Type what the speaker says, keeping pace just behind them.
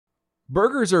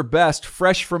Burgers are best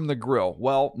fresh from the grill.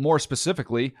 Well, more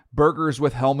specifically, burgers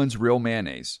with Hellmann's Real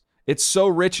Mayonnaise. It's so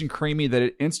rich and creamy that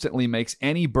it instantly makes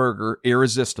any burger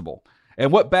irresistible.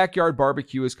 And what backyard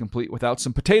barbecue is complete without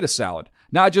some potato salad?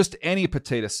 Not just any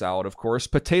potato salad, of course.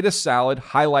 Potato salad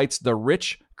highlights the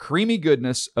rich, creamy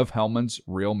goodness of Hellmann's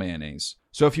Real Mayonnaise.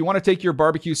 So if you want to take your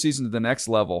barbecue season to the next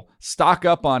level, stock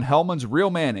up on Hellmann's Real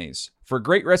Mayonnaise. For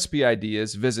great recipe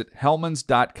ideas, visit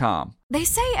hellmanns.com. They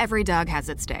say every dog has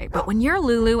its day, but when you're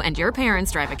Lulu and your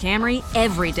parents drive a Camry,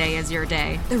 every day is your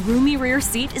day. The roomy rear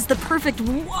seat is the perfect,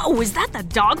 whoa, is that the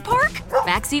dog park?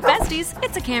 Backseat besties,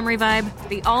 it's a Camry vibe.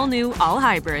 The all-new,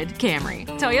 all-hybrid Camry.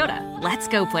 Toyota, let's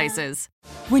go places.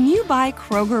 When you buy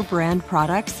Kroger brand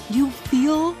products, you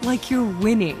feel like you're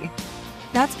winning.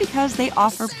 That's because they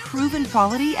offer proven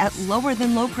quality at lower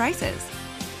than low prices.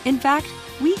 In fact,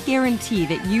 we guarantee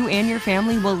that you and your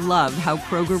family will love how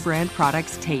Kroger brand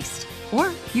products taste,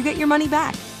 or you get your money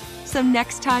back. So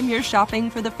next time you're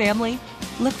shopping for the family,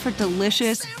 look for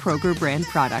delicious Kroger brand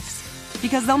products,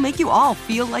 because they'll make you all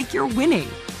feel like you're winning.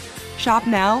 Shop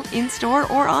now, in-store,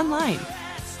 or online.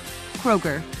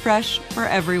 Kroger, fresh for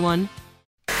everyone.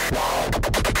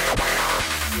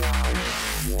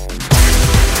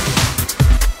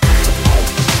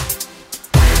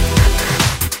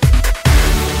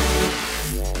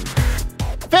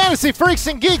 Fantasy Freaks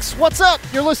and Geeks, what's up?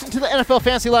 You're listening to the NFL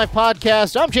Fantasy Live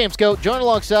podcast. I'm James Goat, joined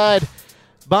alongside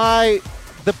by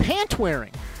the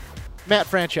pant-wearing Matt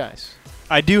Franchise.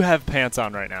 I do have pants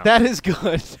on right now. That is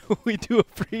good. We do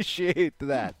appreciate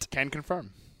that. Can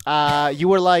confirm. You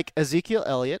were like Ezekiel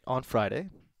Elliott on Friday,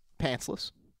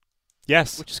 pantsless.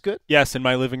 Yes. Which is good. Yes, in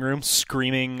my living room,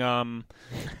 screaming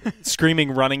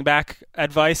running back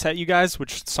advice at you guys,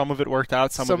 which some of it worked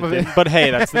out, some of it didn't. But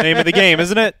hey, that's the name of the game,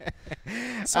 isn't it?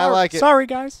 I like it. Sorry,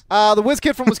 guys. The whiz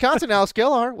kid from Wisconsin, Alex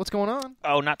Gellar. What's going on?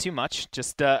 Oh, not too much.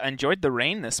 Just enjoyed the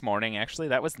rain this morning, actually.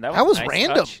 That was That a was nice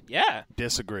random. touch. Yeah.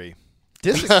 Disagree.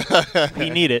 We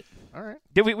need it. All right.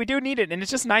 We do need it, and it's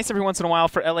just nice every once in a while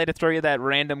for LA to throw you that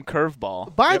random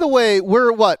curveball. By the way,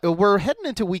 we're heading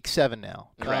into week 7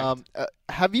 now. Correct.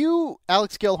 Have you,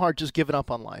 Alex Gelhart, just given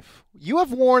up on life? You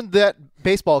have worn that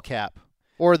baseball cap,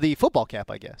 or the football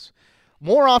cap, I guess,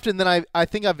 more often than I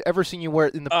think I've ever seen you wear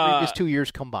it in the previous 2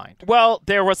 years combined. Well,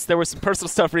 there was some personal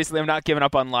stuff recently. I'm not giving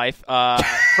up on life.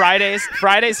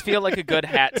 Fridays feel like a good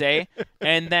hat day,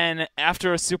 and then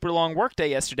after a super long work day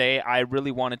yesterday, I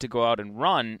really wanted to go out and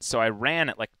run, so I ran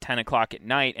at like 10 o'clock at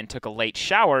night and took a late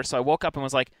shower. So I woke up and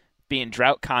was like being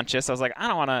drought conscious. I was like, I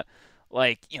don't want to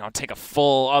take a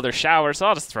full other shower, so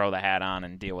I'll just throw the hat on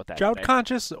and deal with that. Drought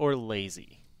conscious or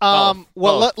lazy?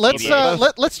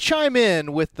 Let's chime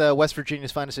in with West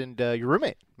Virginia's finest and your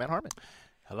roommate, Matt Harmon.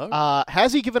 Hello.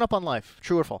 Has he given up on life?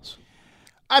 True or false?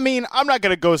 I mean, I'm not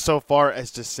going to go so far as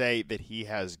to say that he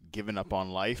has given up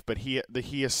on life, but he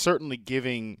is certainly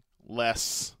giving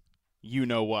less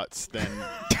you-know-whats than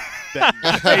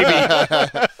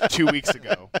maybe 2 weeks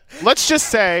ago. Let's just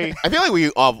say... I feel like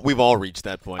we've all reached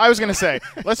that point. I was going to say,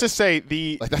 let's just say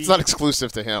that's not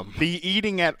exclusive to him. The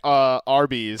eating at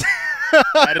Arby's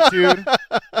attitude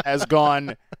has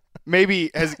gone... Maybe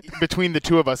between the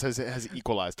two of us has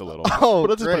equalized a little. Oh,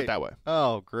 but let's great. just put it that way.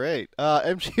 Oh, great.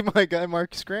 MG, my guy,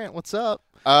 Marcus Grant, what's up?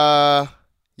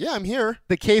 Yeah, I'm here.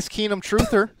 The Case Keenum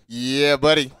truther. Yeah,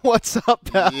 buddy. What's up,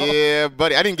 pal? Yeah,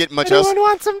 buddy. I didn't get much else. Anyone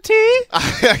want some tea?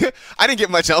 I didn't get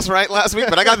much else right last week,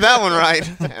 but I got that one right,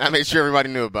 and I made sure everybody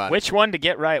knew about it. Which one to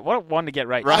get right? What one to get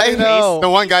right? Right? No. The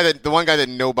one guy that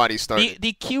nobody started.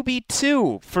 The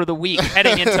QB2 for the week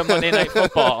heading into Monday Night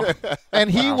Football. And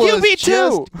he was QB2.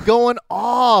 just going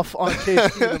off on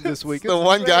Case Keenum this week. The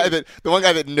one guy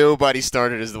that nobody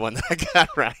started is the one that I got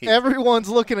right. Everyone's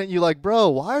looking at you like, bro,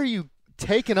 why are you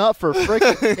taken up for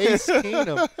freaking Case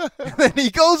Keenum? And then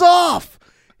he goes off.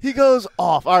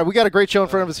 All right, we got a great show in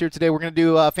front of us here today. We're going to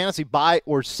do fantasy buy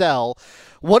or sell.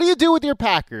 What do you do with your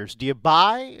Packers? Do you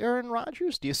buy Aaron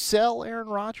Rodgers? Do you sell Aaron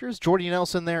Rodgers? Jordy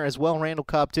Nelson there as well, Randall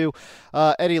Cobb too.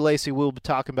 Eddie Lacy will be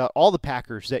talking about all the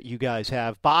Packers that you guys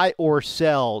have. Buy or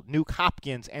sell. Nuke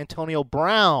Hopkins, Antonio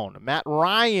Brown, Matt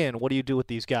Ryan. What do you do with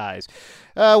these guys?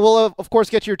 We'll, of course,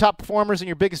 get to your top performers and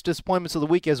your biggest disappointments of the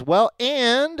week as well.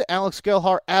 And Alex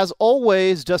Gelhart, as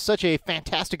always, does such a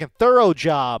fantastic and thorough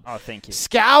job. Oh, thank you.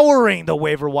 Scouring the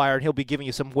waiver wire, and he'll be giving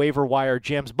you some waiver wire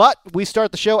gems. But we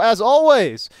start the show, as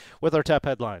always, with our top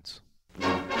headlines.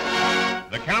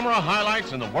 The camera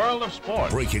highlights in the world of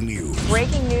sports. Breaking news.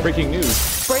 Breaking news. Breaking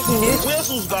news. Breaking news.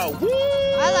 Whistles go woo!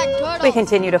 I like turtles. We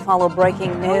continue to follow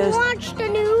breaking news. I watch the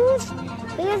news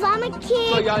because I'm a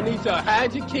kid. So y'all need to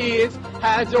hide your kids,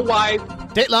 hide your wife.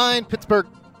 Dateline, Pittsburgh,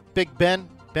 Big Ben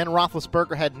Ben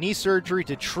Roethlisberger had knee surgery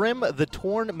to trim the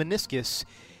torn meniscus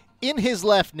in his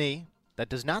left knee. That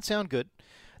does not sound good.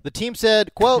 The team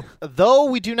said, quote, though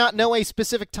we do not know a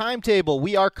specific timetable,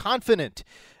 we are confident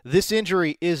this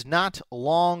injury is not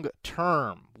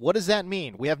long-term. What does that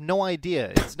mean? We have no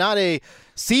idea. It's not a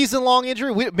season-long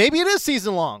injury. Maybe it is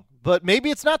season-long, but maybe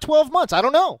it's not 12 months. I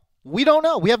don't know. We don't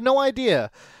know. We have no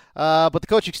idea. But the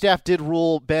coaching staff did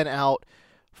rule Ben out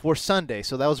for Sunday,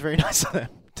 so that was very nice of them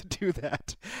to do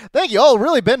that. Thank you. Oh,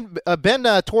 really? Ben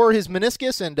tore his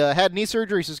meniscus and had knee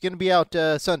surgery, so he's going to be out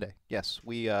Sunday. Yes,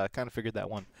 we kind of figured that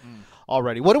one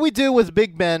already. What do we do with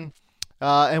Big Ben,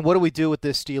 and what do we do with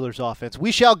this Steelers offense?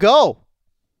 We shall go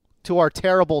to our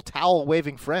terrible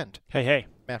towel-waving friend. Hey.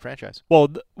 Matt Franchise.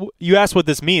 Well, you asked what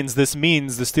this means. This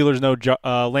means the Steelers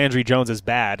know Landry Jones is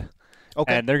bad.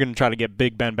 Okay. And they're going to try to get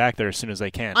Big Ben back there as soon as they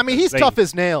can. I mean, he's tough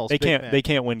as nails. They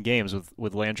can't win games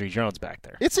with Landry Jones back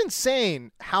there. It's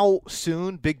insane how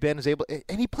soon Big Ben is able,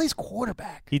 and he plays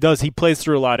quarterback. He does. He plays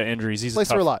through a lot of injuries. He's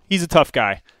a tough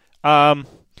guy.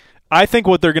 I think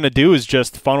what they're going to do is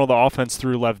just funnel the offense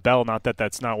through Lev Bell. Not that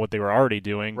that's not what they were already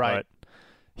doing, right. But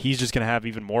he's just going to have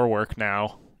even more work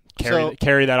now.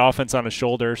 Carry that offense on his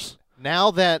shoulders.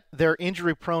 Now that their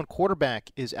injury-prone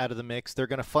quarterback is out of the mix, they're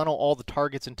going to funnel all the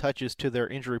targets and touches to their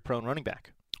injury-prone running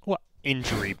back. What?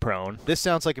 Injury-prone? This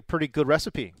sounds like a pretty good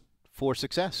recipe for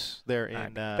success there.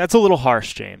 That's a little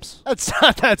harsh, James.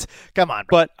 Come on.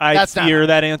 But I fear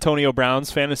that Antonio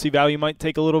Brown's fantasy value might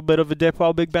take a little bit of a dip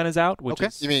while Big Ben is out.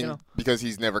 You mean because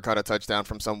he's never caught a touchdown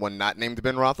from someone not named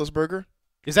Ben Roethlisberger?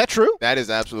 Is that true? That is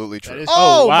absolutely true.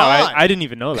 Oh, wow. I didn't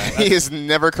even know that. He has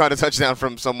never caught a touchdown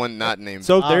from someone not named.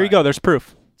 So there you go. There's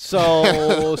proof.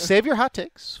 So save your hot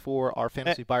takes for our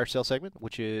fantasy buy or sell segment,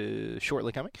 which is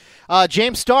shortly coming.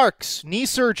 James Starks, knee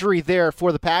surgery there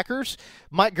for the Packers.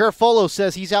 Mike Garafolo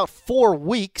says he's out 4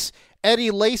 weeks. Eddie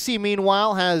Lacy,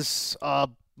 meanwhile, has a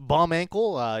bum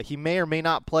ankle. He may or may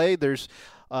not play. There's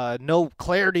no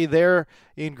clarity there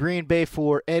in Green Bay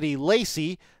for Eddie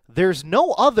Lacy. There's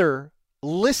no other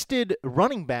listed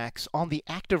running backs on the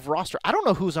active roster. I don't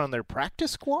know who's on their practice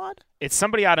squad. It's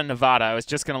somebody out of Nevada. I was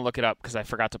just going to look it up because I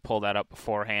forgot to pull that up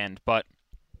beforehand. But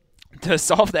to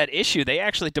solve that issue, they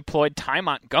actually deployed Ty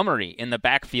Montgomery in the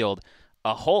backfield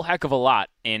a whole heck of a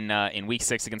lot in Week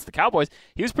 6 against the Cowboys.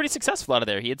 He was pretty successful out of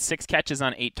there. He had 6 catches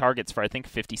on 8 targets for, I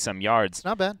think, 50-some yards.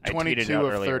 Not bad. 22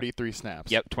 of 33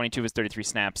 snaps. Yep, 22 of his 33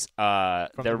 snaps.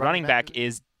 Their running back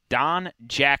is Don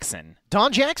Jackson.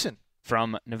 Don Jackson.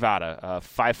 From Nevada, a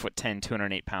 5'10",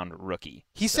 208-pound rookie.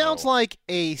 He sounds like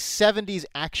a 70s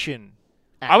action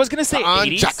actor. I was going to say Don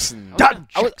 80s. Jackson.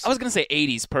 I was going to say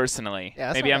 80s personally.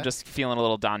 Yeah, maybe I'm just feeling a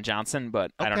little Don Johnson,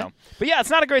 but I don't know. But yeah, it's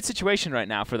not a great situation right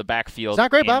now for the backfield. It's not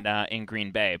great, Bob. In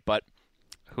Green Bay, but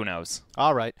who knows?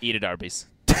 All right. Eat at Arby's.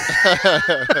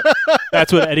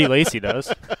 That's what Eddie Lacy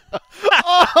does.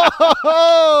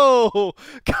 Oh,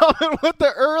 coming with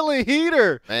the early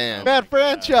heater. Man. Matt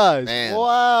Franchise. Man.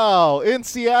 Wow. In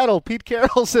Seattle, Pete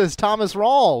Carroll says Thomas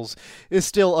Rawls is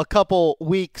still a couple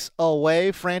weeks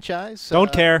away. Franchise.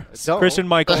 Don't care. Christian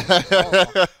Michael.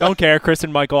 Don't care.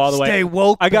 Christian Michael all the way. Stay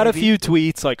woke, I got baby. a few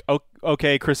tweets like,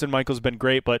 okay, Christian Michael's been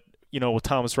great, but will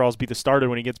Thomas Rawls be the starter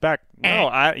when he gets back?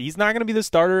 No, he's not going to be the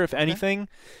starter. If anything,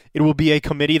 it will be a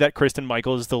committee that Kristen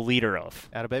Michael is the leader of.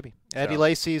 Atta baby. Eddie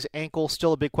Lacy's ankle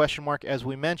still a big question mark, as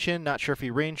we mentioned. Not sure if he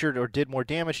re-injured or did more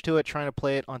damage to it. Trying to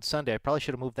play it on Sunday. I probably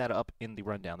should have moved that up in the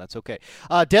rundown. That's okay.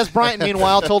 Des Bryant,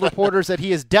 meanwhile, told reporters that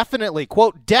he is definitely,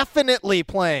 quote, definitely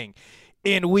playing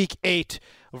in Week 8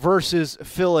 versus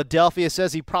Philadelphia.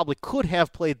 Says he probably could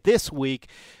have played this week,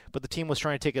 but the team was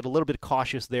trying to take it a little bit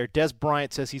cautious there. Des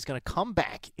Bryant says he's going to come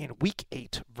back in Week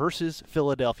 8 versus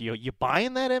Philadelphia. You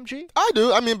buying that, MG? I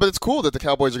do. I mean, but it's cool that the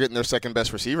Cowboys are getting their second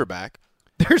best receiver back.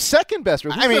 Their second best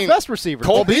receiver? Who's their best receiver?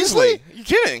 Cole Beasley? You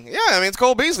kidding? Yeah, I mean, it's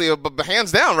Cole Beasley,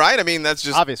 hands down, right? I mean, that's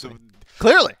just... Obviously.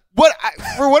 Clearly. But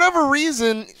for whatever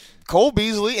reason, Cole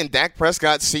Beasley and Dak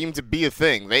Prescott seem to be a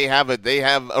thing. They have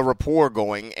a rapport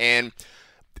going, and...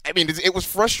 I mean, it was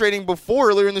frustrating before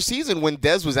earlier in the season when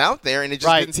Dez was out there, and it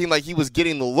just didn't seem like he was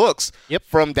getting the looks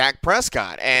from Dak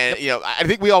Prescott. And, I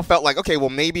think we all felt like, okay, well,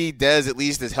 maybe Dez at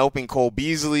least is helping Cole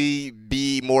Beasley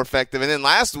be more effective. And then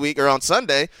last week, or on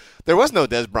Sunday, there was no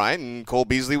Dez Bryant, and Cole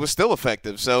Beasley was still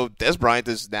effective. So Dez Bryant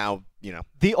is now,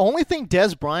 The only thing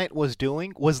Dez Bryant was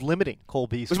doing was limiting Cole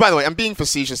Beasley. Which, by the way, I'm being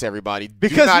facetious, everybody.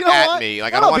 Because do not at me.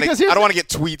 Like, I don't want to get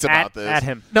tweets about this. At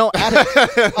him. No, at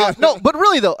him. No, but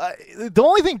really, though, the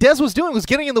only thing Dez was doing was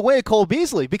getting in the way of Cole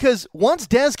Beasley, because once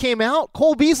Dez came out,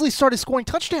 Cole Beasley started scoring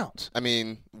touchdowns. I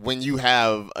mean, when you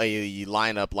have a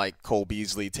lineup like Cole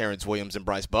Beasley, Terrence Williams, and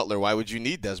Bryce Butler, why would you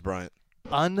need Dez Bryant?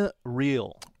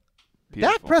 Unreal.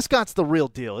 Dak Prescott's the real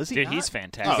deal, is he? Dude, not? he's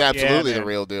fantastic. He's absolutely yeah, the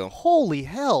real deal. Holy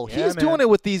hell, Yeah, he's man. doing it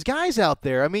with these guys out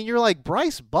there. I mean, you're like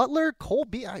Bryce Butler,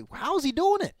 Colby. How's he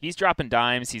doing it? He's dropping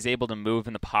dimes. He's able to move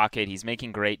in the pocket. He's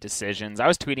making great decisions. I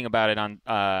was tweeting about it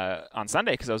on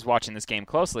Sunday because I was watching this game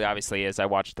closely, obviously, as I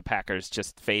watched the Packers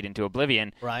just fade into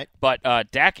oblivion. Right. But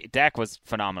Dak was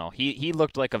phenomenal. He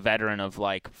looked like a veteran of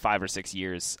like 5 or 6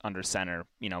 years under center,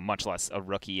 much less a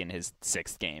rookie in his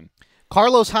 6th game.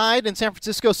 Carlos Hyde in San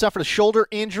Francisco suffered a shoulder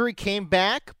injury, came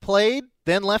back, played,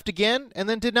 then left again, and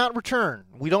then did not return.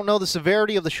 We don't know the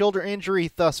severity of the shoulder injury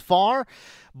thus far,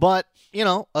 but,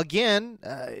 again,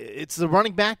 it's the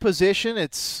running back position.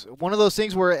 It's one of those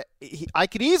things where I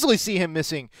could easily see him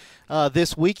missing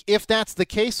this week. If that's the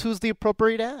case, who's the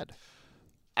appropriate ad?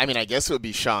 I mean, I guess it would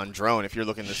be Sean Drone. If you're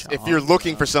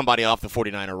looking for somebody off the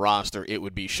 49er roster, it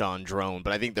would be Sean Drone.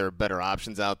 But I think there are better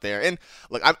options out there. And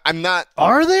look, I'm not.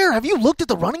 Are there? Have you looked at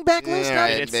the running back list?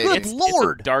 Good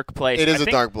Lord. It's a dark place. It is a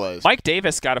dark place. Mike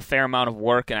Davis got a fair amount of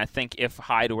work, and I think if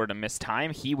Hyde were to miss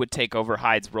time, he would take over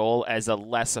Hyde's role as a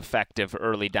less effective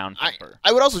early down thumper.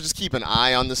 I would also just keep an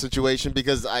eye on the situation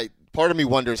because part of me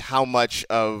wonders how much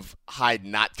of Hyde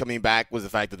not coming back was the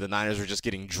fact that the Niners were just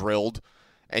getting drilled.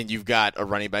 And you've got a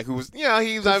running back who was, he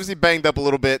was obviously banged up a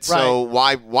little bit. So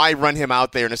why run him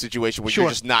out there in a situation where you're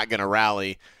just not going to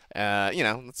rally?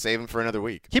 Let's save him for another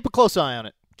week. Keep a close eye on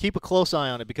it.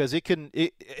 Because it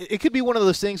could be one of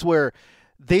those things where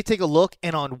they take a look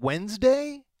and on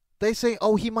Wednesday they say,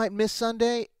 oh, he might miss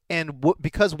Sunday. And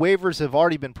because waivers have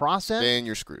already been processed, then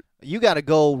you're screwed. You got to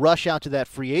go rush out to that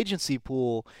free agency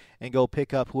pool and go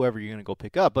pick up whoever you're going to go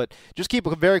pick up. But just keep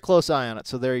a very close eye on it.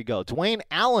 So there you go. Dwayne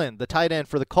Allen, the tight end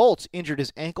for the Colts, injured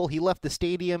his ankle. He left the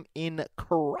stadium in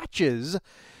crutches.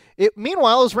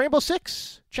 Meanwhile, it was Rainbow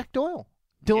Six, Jack Doyle,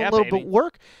 doing a little bit of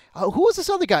work. Who was this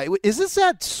other guy? Is this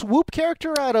that Swoop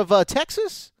character out of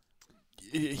Texas?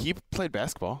 He played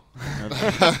basketball.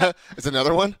 Is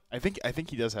another one? I think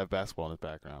he does have basketball in his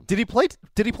background. Did he play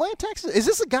in Texas? Is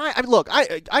this a guy? I mean, look,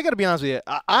 I got to be honest with you.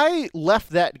 I left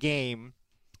that game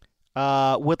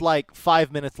with like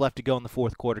 5 minutes left to go in the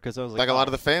fourth quarter because I was like a lot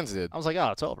of the fans did. I was like,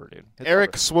 oh, it's over, dude.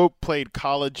 Eric Swope played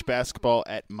college basketball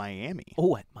at Miami.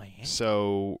 Oh, at Miami.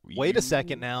 So wait a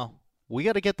second now. We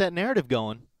got to get that narrative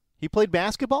going. He played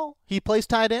basketball? He plays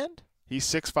tight end? He's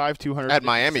 6'5", 200. At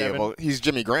Miami, well, he's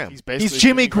Jimmy Graham. He's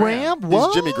Jimmy Graham? What?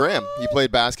 He's Jimmy Graham. He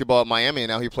played basketball at Miami, and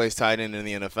now he plays tight end in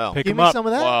the NFL. Pick Give him me up. some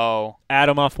of that. Whoa. Add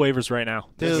him off waivers right now.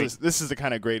 Dude. This is the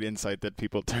kind of great insight that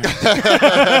people turn.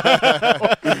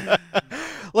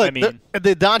 Look,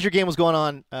 the Dodger game was going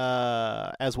on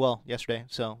as well yesterday,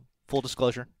 so full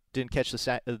disclosure, didn't catch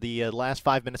the last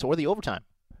 5 minutes or the overtime,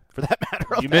 for that matter.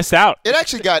 You missed out. It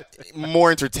actually got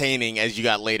more entertaining as you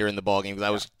got later in the ballgame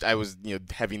because I was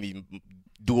having the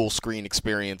dual screen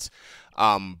experience.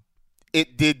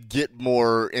 It did get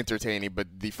more entertaining, but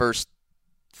the first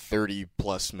 30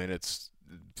 plus minutes,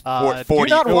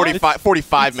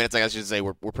 45 minutes, I guess I should say,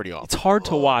 were pretty awful. It's hard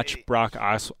to watch Brock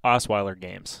Osweiler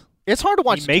games. It's hard to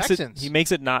watch He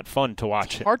makes it not fun to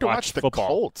watch. It's hard to watch the football.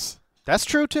 Colts. That's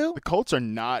true, too. The Colts are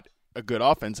not a good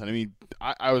offense. And I mean,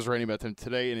 I was writing about them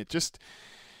today, and it just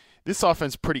 – this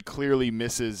offense pretty clearly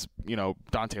misses,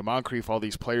 Dante Moncrief, all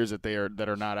these players that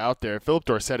are not out there. Philip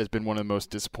Dorsett has been one of the most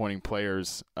disappointing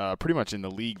players pretty much in the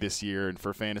league this year. And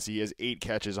for fantasy, he has 8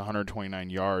 catches,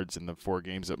 129 yards in the 4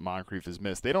 games that Moncrief has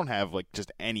missed. They don't have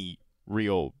just any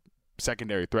real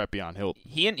secondary threat beyond Hilton.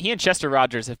 He and Chester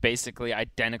Rogers have basically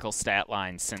identical stat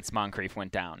lines since Moncrief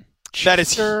went down. That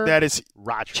is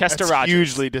Rogers. Chester That's Rogers.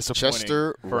 Hugely disappointing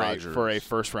Chester Rogers. for a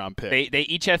first-round pick. They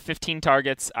each have 15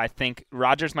 targets. I think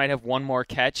Rogers might have 1 more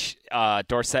catch.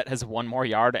 Dorsett has 1 more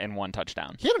yard and 1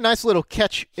 touchdown. He had a nice little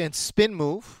catch and spin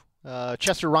move.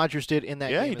 Chester Rogers did in that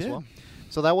game as well.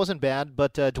 So that wasn't bad.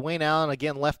 But Dwayne Allen,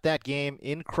 again, left that game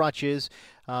in crutches.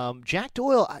 Jack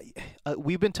Doyle,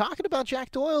 we've been talking about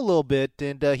Jack Doyle a little bit,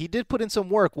 and he did put in some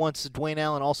work once Dwayne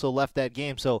Allen also left that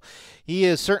game. So he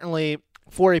is certainly,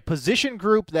 for a position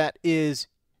group that is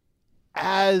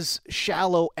as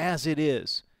shallow as it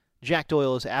is, Jack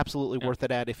Doyle is absolutely worth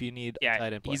it at if you need a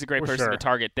tight end play. He's a great person to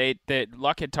target.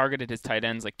 Luck had targeted his tight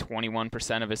ends like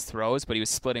 21% of his throws, but he was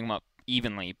splitting them up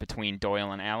evenly between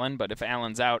Doyle and Allen. But if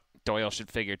Allen's out, Doyle should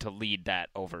figure to lead that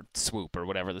over Swoop or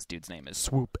whatever this dude's name is.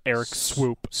 Swoop, Eric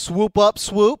Swoop. Swoop up,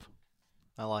 swoop.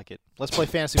 I like it. Let's play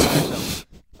Fantasy Buy or Sell.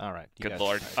 All right. Good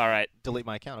Lord. All right. Delete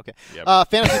my account. Okay. Yep.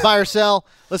 Fantasy Buy or Sell.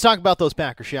 Let's talk about those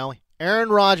Packers, shall we? Aaron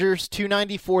Rodgers,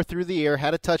 294 through the air,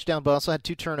 had a touchdown, but also had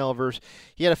 2 turnovers.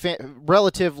 He had a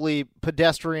relatively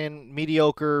pedestrian,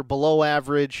 mediocre, below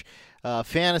average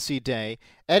fantasy day.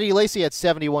 Eddie Lacy had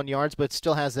 71 yards, but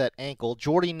still has that ankle.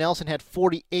 Jordy Nelson had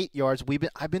 48 yards.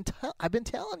 I've been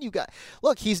telling you guys.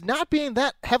 Look, he's not being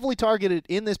that heavily targeted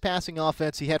in this passing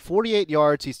offense. He had 48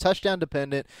 yards. He's touchdown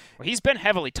dependent. Well, he's been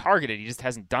heavily targeted. He just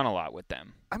hasn't done a lot with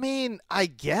them. I mean, I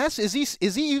guess is he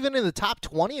even in the top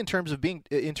 20 in terms of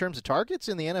targets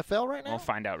in the NFL right now? We'll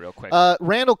find out real quick.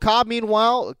 Randall Cobb,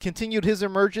 meanwhile, continued his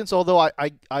emergence. Although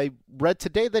I read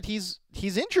today that he's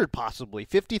injured possibly.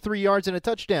 53 yards and a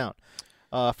touchdown.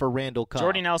 For Randall Cobb.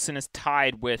 Jordy Nelson is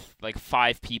tied with like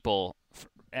 5 people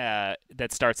that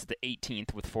starts at the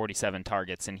 18th with 47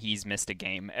 targets, and he's missed a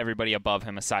game. Everybody above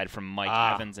him, aside from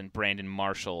Mike Evans and Brandon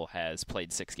Marshall, has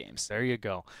played 6 games. There you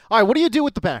go. All right, what do you do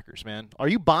with the Packers, man? Are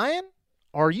you buying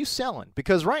or are you selling?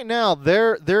 Because right now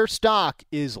their stock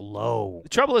is low. The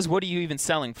trouble is, what are you even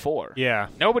selling for? Yeah.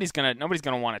 Nobody's gonna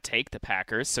want to take the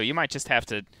Packers, so you might just have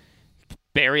to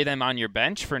bury them on your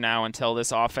bench for now until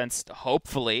this offense,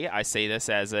 hopefully, I say this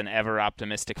as an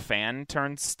ever-optimistic fan,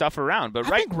 turns stuff around. But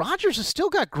I think Rodgers has still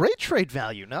got great trade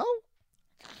value, no?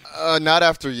 Not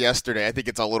after yesterday. I think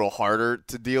it's a little harder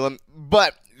to deal him.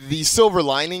 But the silver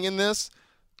lining in this,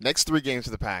 next 3 games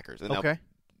for the Packers. And okay.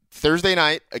 Thursday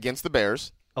night against the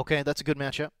Bears. Okay, that's a good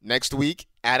matchup. Next week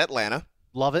at Atlanta.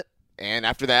 Love it. And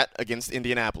after that against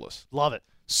Indianapolis. Love it.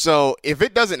 So if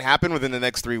it doesn't happen within the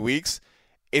next 3 weeks,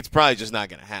 it's probably just not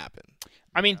going to happen.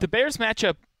 I mean, the Bears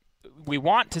matchup, we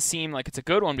want to seem like it's a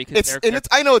good one because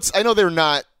I know they're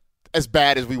not as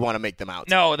bad as we want to make them out.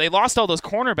 No, they lost all those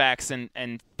cornerbacks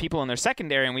and people in their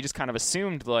secondary, and we just kind of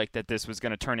assumed like that this was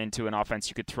going to turn into an offense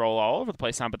you could throw all over the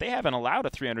place on, but they haven't allowed a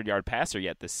 300-yard passer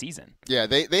yet this season. Yeah,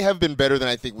 they have been better than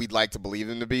I think we'd like to believe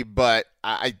them to be, but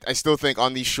I still think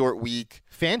on the short week,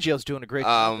 Fangio's doing a great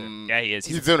job there. Yeah, he is.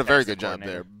 He's doing a very good job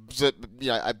there. So,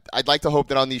 I'd like to hope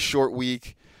that on the short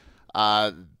week,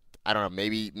 I don't know,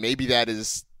 maybe that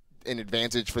is an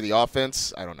advantage for the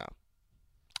offense. I don't know.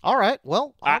 All right.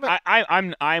 Well,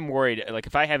 I'm worried. Like,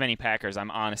 if I have any Packers, I'm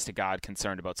honest to God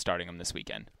concerned about starting them this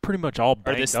weekend. Pretty much all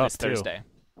banged this up, Thursday.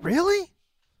 Really?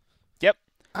 Yep.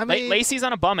 I mean, Lacey's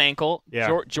on a bum ankle.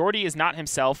 Yeah. Jordy is not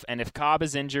himself, and if Cobb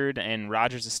is injured and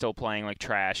Rodgers is still playing like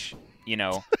trash,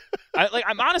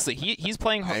 I'm honestly, he's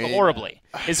playing horribly.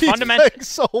 His fundamentals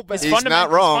so bad. He's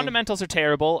not wrong. Fundamentals are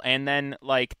terrible, and then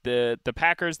like the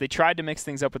Packers, they tried to mix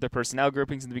things up with their personnel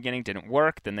groupings in the beginning, didn't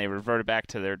work. Then they reverted back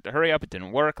to their hurry up, it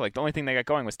didn't work. Like the only thing they got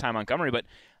going was Ty Montgomery, but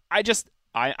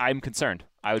I'm concerned.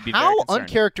 I would be very concerned. How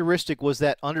uncharacteristic was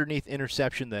that underneath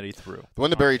interception that he threw? The one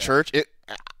to Barry Church,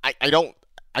 I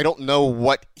don't know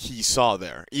what he saw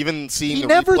there. Even seeing he the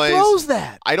never replays, throws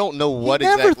that. I don't know what he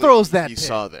never exactly throws that he pick.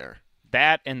 saw there.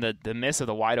 That and the miss of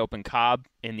the wide open Cobb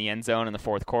in the end zone in the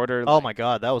fourth quarter. Oh my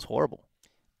God, that was horrible.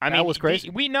 That was crazy.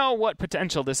 We know what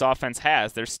potential this offense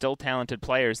has. There's still talented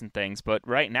players and things, but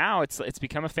right now it's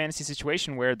become a fantasy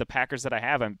situation where the Packers that I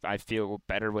have, I feel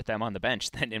better with them on the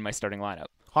bench than in my starting lineup.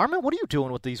 Harmon, what are you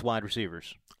doing with these wide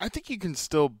receivers? I think you can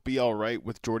still be all right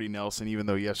with Jordy Nelson, even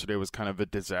though yesterday was kind of a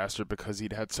disaster because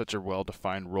he'd had such a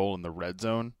well-defined role in the red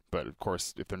zone. But, of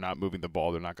course, if they're not moving the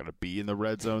ball, they're not going to be in the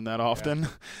red zone that often.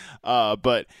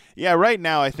 But, yeah, right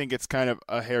now I think it's kind of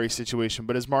a hairy situation.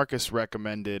 But as Marcus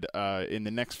recommended, in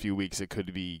the next few weeks it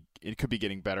could be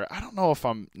getting better. I don't know if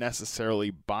I'm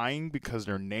necessarily buying because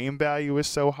their name value is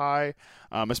so high,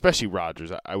 especially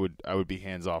Rodgers. I would be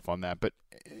hands off on that. But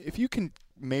if you can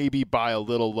maybe buy a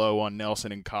little low on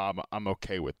Nelson and Cobb, I'm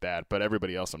okay with that. But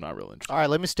everybody else, I'm not real interested. All right,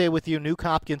 let me stay with you. Nuke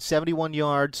Hopkins, 71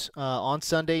 yards on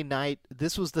Sunday night.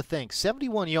 This was the thing.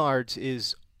 71 yards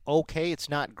is okay. It's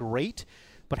not great.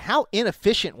 But how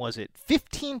inefficient was it?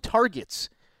 15 targets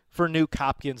for Nuke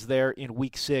Hopkins there in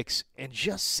Week 6 and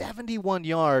just 71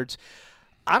 yards.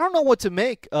 I don't know what to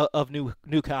make of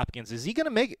Nuke Hopkins. Is he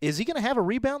going to have a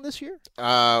rebound this year?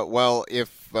 Well,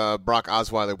 if Brock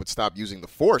Osweiler would stop using the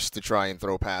force to try and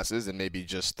throw passes and maybe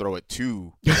just throw it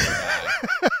to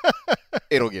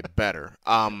it'll get better.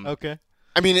 Okay.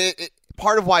 I mean,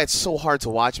 part of why it's so hard to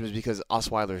watch him is because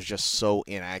Osweiler is just so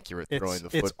inaccurate throwing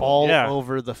the football. It's all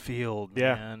over the field,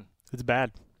 man. It's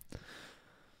bad.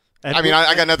 And I mean,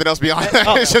 I got nothing else beyond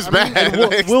that. It's just bad.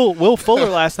 Will Fuller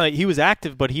last night, he was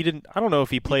active, but he didn't. I don't know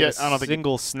if he played a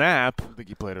single snap. I don't think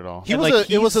he played at all.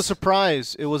 It was a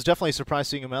surprise. It was definitely a surprise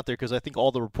seeing him out there because I think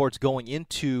all the reports going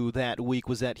into that week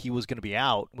was that he was going to be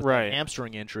out with a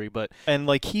hamstring injury. And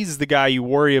he's the guy you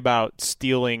worry about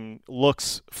stealing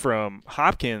looks from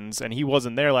Hopkins, and he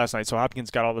wasn't there last night, so Hopkins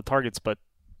got all the targets, but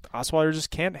Osweiler just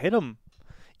can't hit him.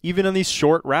 even on these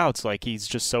short routes, like he's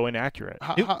just so inaccurate.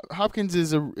 Hopkins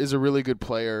is a really good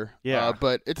player. Yeah.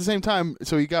 But at the same time,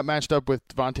 so he got matched up with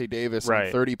Devontae Davis Right.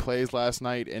 on 30 plays last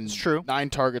night, and It's true. 9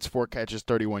 targets, 4 catches,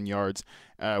 31 yards,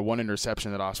 1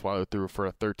 interception that Osweiler threw for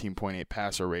a 13.8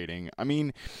 passer rating. I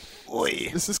mean,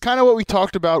 this is kind of what we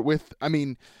talked about with. I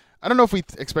mean, I don't know if we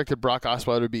expected Brock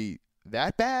Osweiler to be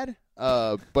that bad.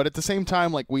 But at the same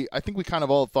time, like I think we kind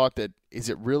of all thought that, is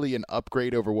it really an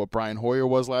upgrade over what Brian Hoyer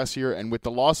was last year? And with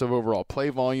the loss of overall play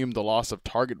volume, the loss of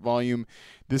target volume,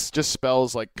 this just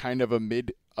spells like kind of a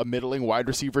middling wide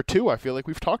receiver too. I feel like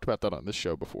we've talked about that on this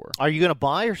show before. Are you going to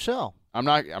buy or sell? I'm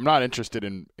not interested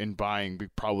in buying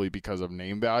probably because of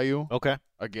name value. Okay.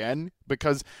 Again,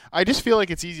 because I just feel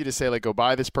like it's easy to say like go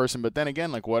buy this person, but then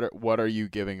again, like what are you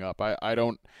giving up? I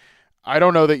don't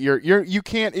know that you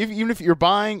can't, even if you're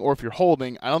buying or if you're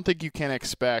holding, I don't think you can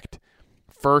expect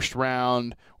first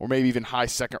round or maybe even high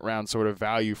second round sort of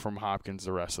value from Hopkins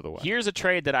the rest of the way. Here's a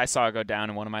trade that I saw go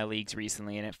down in one of my leagues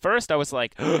recently, and at first I was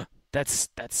like, that's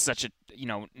such a,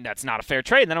 that's not a fair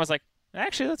trade. And then I was like,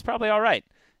 actually, that's probably all right.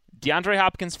 DeAndre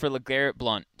Hopkins for LeGarrette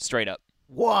Blount, straight up.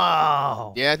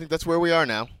 Wow. Yeah, I think that's where we are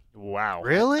now. Wow.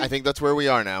 Really? I think that's where we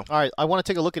are now. All right, I want to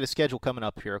take a look at his schedule coming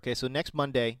up here. Okay, so next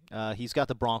Monday, he's got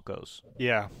the Broncos.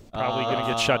 Yeah, probably going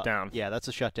to get shut down. Yeah, that's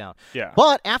a shutdown. Yeah.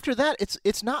 But after that,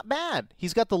 it's not bad.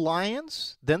 He's got the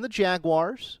Lions, then the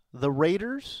Jaguars, the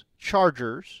Raiders,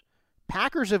 Chargers.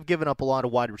 Packers have given up a lot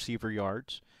of wide receiver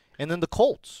yards, and then the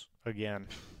Colts. Again.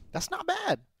 That's not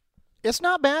bad. It's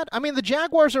not bad. I mean, the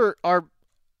Jaguars are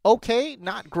okay,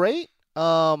 not great.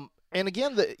 And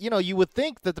again, you would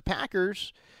think that the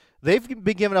Packers, they've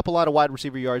been giving up a lot of wide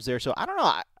receiver yards there. So I don't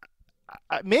know.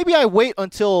 Maybe I wait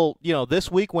until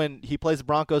this week when he plays the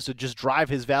Broncos to just drive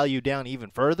his value down even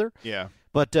further. Yeah.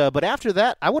 But after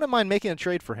that, I wouldn't mind making a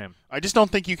trade for him. I just don't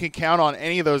think you can count on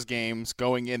any of those games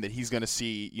going in that he's going to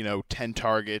see, 10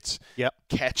 targets,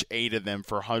 catch 8 of them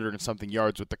for 100 and something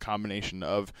yards with the combination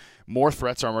of more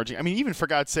threats are emerging. I mean, even for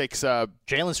God's sakes,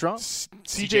 Jalen Strong,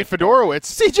 CJ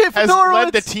Fedorowicz has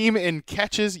led the team in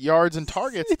catches, yards, and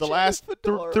targets the last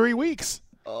 3 weeks.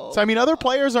 So, I mean, other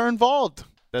players are involved.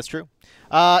 That's true.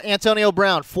 Antonio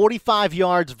Brown, 45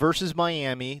 yards versus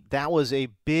Miami. That was a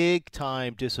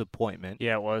big-time disappointment.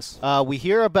 Yeah, it was. We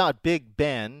hear about Big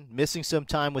Ben missing some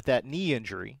time with that knee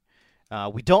injury.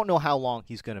 We don't know how long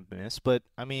he's going to miss, but,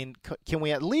 I mean, can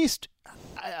we at least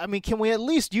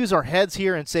use our heads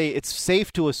here and say it's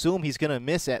safe to assume he's going to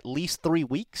miss at least 3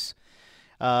 weeks?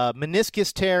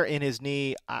 Meniscus tear in his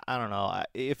knee, I don't know.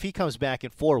 If he comes back in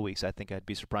 4 weeks, I think I'd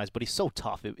be surprised, but he's so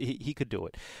tough. He could do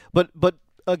it. But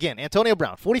again, Antonio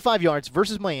Brown, 45 yards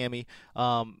versus Miami.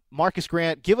 Marcus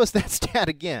Grant, give us that stat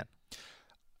again.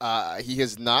 He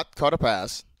has not caught a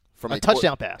pass from a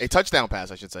touchdown pass. A touchdown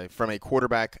pass, I should say, from a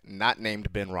quarterback not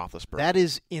named Ben Roethlisberger. That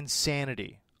is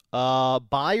insanity.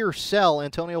 Buy or sell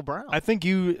Antonio Brown? I think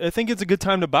it's a good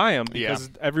time to buy him because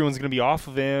everyone's going to be off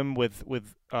of him with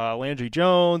Landry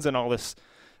Jones and all this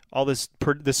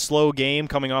slow game,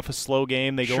 coming off a slow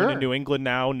game. They go into New England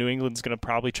now. New England's going to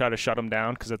probably try to shut them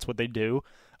down because that's what they do.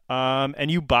 And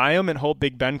you buy them and hope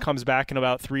Big Ben comes back in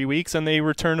about 3 weeks and they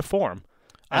return to form.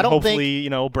 And hopefully,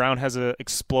 Brown has an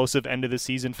explosive end of the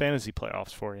season fantasy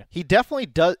playoffs for you. He definitely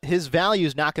does. His value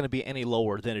is not going to be any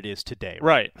lower than it is today.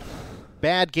 Right.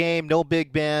 Bad game, no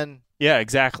Big Ben. Yeah,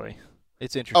 exactly.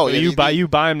 It's interesting. Oh, you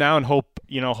buy him now and hope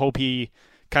he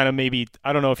kind of maybe,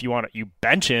 I don't know if you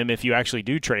bench him if you actually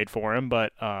do trade for him,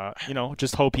 but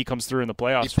just hope he comes through in the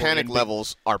playoffs. The panic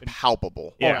levels are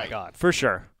palpable. Yeah, oh my God, for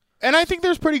sure. And I think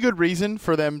there's pretty good reason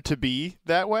for them to be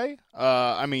that way.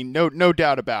 I mean, no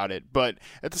doubt about it. But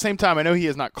at the same time, I know he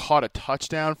has not caught a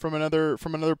touchdown from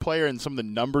another player, and some of the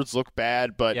numbers look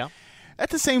bad. But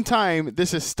at the same time,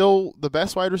 this is still the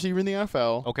best wide receiver in the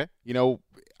NFL. Okay,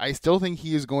 I still think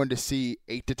he is going to see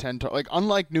 8 to 10.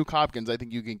 Unlike Nuke Hopkins, I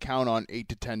think you can count on 8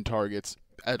 to 10 targets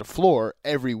at a floor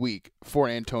every week for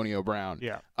Antonio Brown.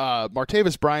 Yeah.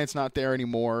 Martavis Bryant's not there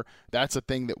anymore. That's a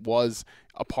thing that was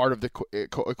a part of the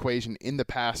equation in the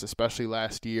past, especially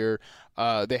last year.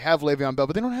 They have Le'Veon Bell,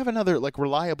 but they don't have another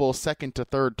reliable second to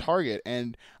third target,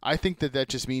 and I think that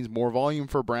just means more volume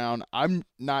for Brown. I'm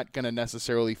not going to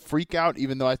necessarily freak out,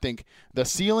 even though I think the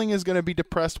ceiling is going to be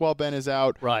depressed while Ben is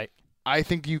out. Right. I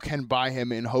think you can buy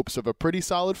him in hopes of a pretty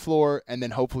solid floor, and then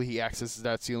hopefully he accesses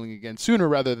that ceiling again sooner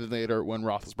rather than later when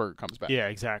Roethlisberger comes back. Yeah,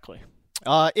 exactly.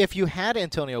 If you had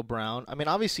Antonio Brown, I mean,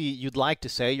 obviously you'd like to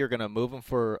say you're going to move him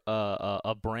for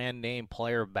a brand-name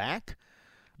player back,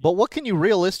 but what can you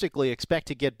realistically expect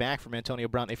to get back from Antonio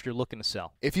Brown if you're looking to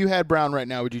sell? If you had Brown right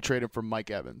now, would you trade him for Mike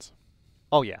Evans?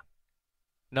 Oh, yeah.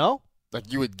 No?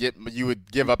 Like you would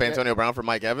give up Antonio Brown for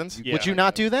Mike Evans? Yeah, would you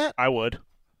not do that? I would.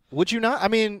 Would you not? I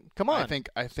mean, come on.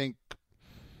 I think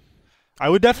I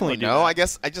would definitely do No, that.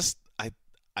 I guess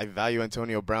I value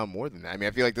Antonio Brown more than that. I mean,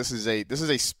 I feel like this is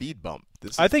a speed bump.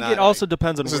 I think it also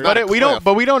depends on where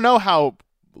we don't know how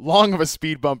long of a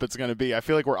speed bump it's going to be. I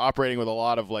feel like we're operating with a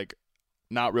lot of like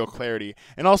not real clarity.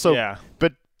 And also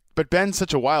but Ben's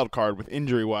such a wild card with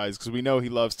injury wise because we know he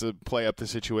loves to play up the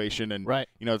situation and at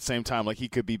the same time like he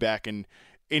could be back in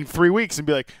 3 weeks and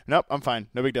be like, nope, I'm fine,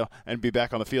 no big deal, and be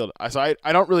back on the field. So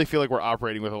I don't really feel like we're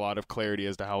operating with a lot of clarity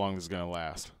as to how long this is going to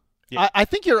last. Yeah. I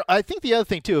think the other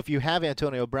thing too, if you have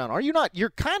Antonio Brown, are you not?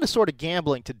 You're kind of sort of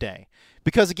gambling today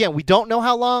because again, we don't know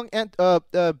how long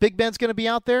Big Ben's going to be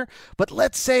out there. But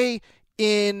let's say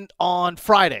on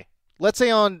Friday, let's say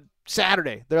on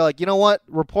Saturday, they're like, you know what?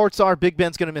 Reports are Big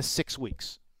Ben's going to miss 6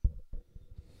 weeks.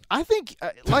 I think,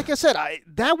 like I said,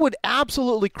 that would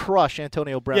absolutely crush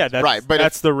Antonio Brown. Yeah, that's right. But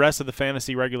that's the rest of the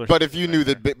fantasy regular. But if you knew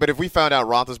that, but if we found out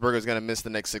Roethlisberger is going to miss the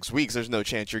next 6 weeks, there's no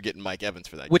chance you're getting Mike Evans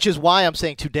for that. Which is why I'm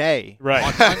saying today, right?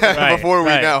 Before we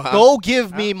know, huh? Go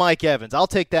give me Mike Evans. I'll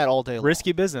take that all day long.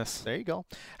 Risky business. There you go.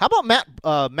 How about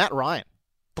Matt Ryan?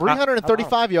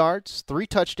 335 yards, 3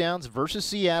 touchdowns versus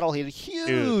Seattle. He had a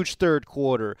huge third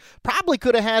quarter. Probably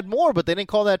could have had more, but they didn't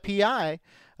call that PI.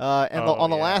 On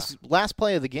the last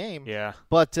play of the game. Yeah.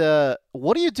 But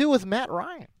what do you do with Matt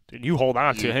Ryan? Dude, you hold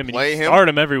on to him and you start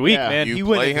him every week, man. You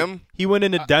play him? He went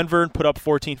into Denver and put up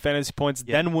 14 fantasy points.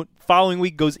 Yeah. Then following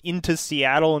week goes into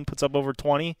Seattle and puts up over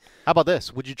 20. How about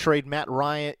this? Would you trade Matt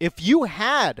Ryan? If you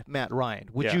had Matt Ryan,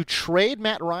 would you trade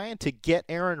Matt Ryan to get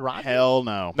Aaron Rodgers? Hell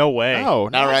no. No way. No,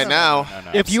 not right now.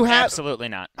 No. If you had absolutely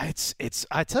not. It's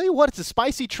I tell you what, it's a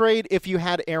spicy trade if you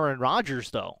had Aaron Rodgers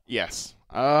though. Yes.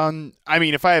 I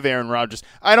mean, if I have Aaron Rodgers,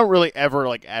 I don't really ever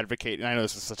advocate, and I know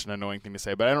this is such an annoying thing to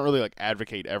say, but I don't really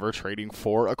advocate ever trading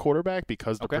for a quarterback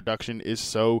because the production is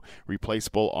so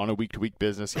replaceable on a week-to-week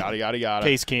business, yada, yada, yada.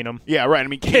 Case Keenum. Yeah, right. I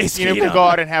mean, Case Keenum will go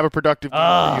out and have a productive game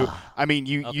for you. I mean,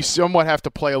 you somewhat have to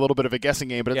play a little bit of a guessing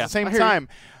game, but at the same time,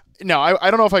 no,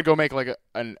 I don't know if I'd go make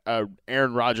an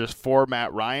Aaron Rodgers for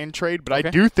Matt Ryan trade, but I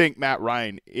do think Matt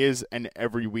Ryan is an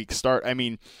every-week start. I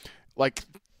mean,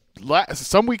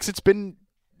 some weeks it's been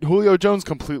Julio Jones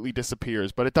completely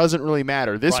disappears, but it doesn't really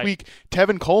matter. This week,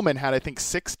 Tevin Coleman had, I think,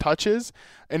 6 touches,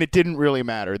 and it didn't really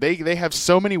matter. They have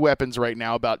so many weapons right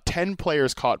now. About 10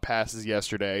 players caught passes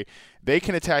yesterday. They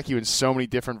can attack you in so many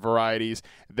different varieties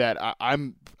that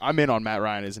I'm in on Matt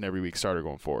Ryan as an every week starter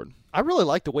going forward. I really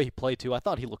liked the way he played, too. I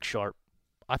thought he looked sharp.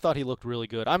 I thought he looked really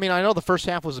good. I mean, I know the first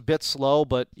half was a bit slow,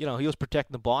 but he was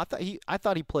protecting the ball. I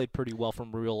thought he played pretty well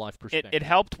from a real life perspective. It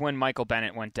helped when Michael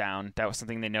Bennett went down. That was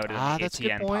something they noted in the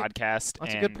ATN podcast.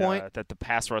 That's a good point. That the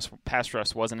pass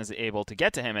rush wasn't as able to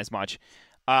get to him as much.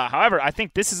 However, I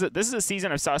think this is a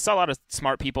season. I saw a lot of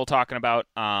smart people talking about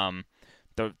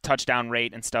the touchdown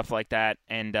rate and stuff like that.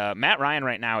 And Matt Ryan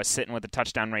right now is sitting with a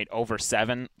touchdown rate over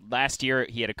 7. Last year,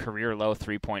 he had a career low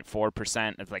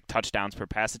 3.4% of touchdowns per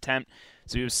pass attempt.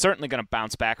 So he was certainly going to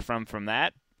bounce back from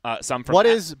that. What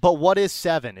is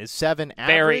 7? Is 7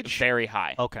 average? Very, very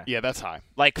high. Okay. Yeah, that's high.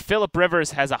 Phillip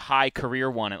Rivers has a high career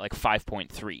one at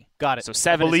 5.3. Got it. So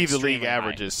 7 I believe is the league high.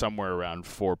 average is somewhere around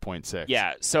 4.6.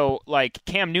 Yeah. So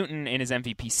Cam Newton in his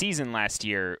MVP season last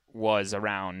year was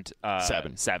around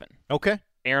 7. Okay.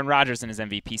 Aaron Rodgers in his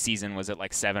MVP season was at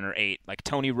 7 or 8.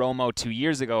 Tony Romo 2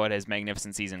 years ago at his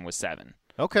magnificent season was 7.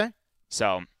 Okay.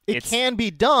 So it can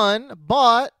be done,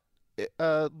 but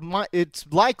it's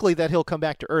likely that he'll come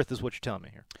back to earth, is what you're telling me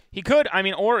here. He could. I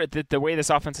mean, or the way this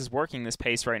offense is working, this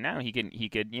pace right now, he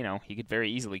could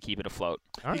very easily keep it afloat.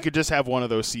 He could just have one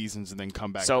of those seasons and then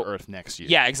come back to earth next year.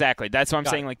 Yeah, exactly. That's what I'm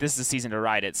saying. This is the season to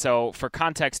ride it. So for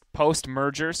context,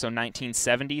 post-merger, so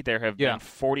 1970, there have been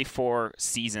 44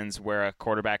 seasons where a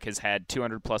quarterback has had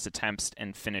 200-plus attempts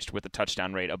and finished with a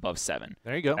touchdown rate above 7.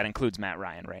 There you go. That includes Matt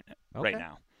Ryan right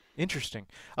now. Interesting.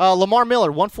 Lamar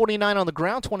Miller, 149 on the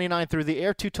ground, 29 through the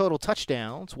air, 2 total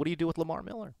touchdowns. What do you do with Lamar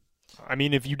Miller? I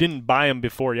mean, if you didn't buy him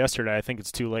before yesterday, I think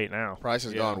it's too late now. Price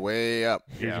has gone way up.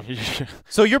 Yeah.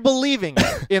 So you're believing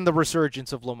in the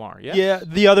resurgence of Lamar, yeah? Yeah.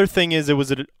 The other thing is it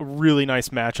was a really nice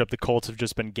matchup. The Colts have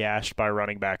just been gashed by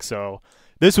running back, so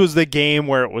this was the game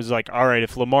where it was all right,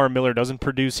 if Lamar Miller doesn't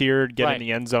produce here, get in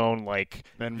the end zone,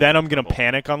 then I'm going to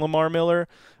panic on Lamar Miller.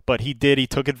 But he did. He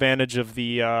took advantage of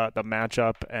the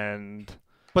matchup and.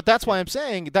 But that's why I'm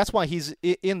saying that's why he's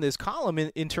in this column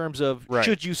in terms of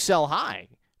should you sell high.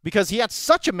 Because he had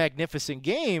such a magnificent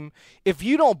game. If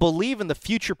you don't believe in the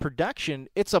future production,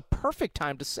 it's a perfect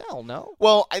time to sell, no?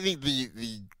 Well, I think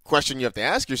the question you have to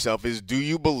ask yourself is, do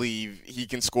you believe he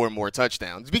can score more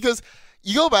touchdowns? Because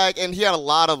you go back, and he had a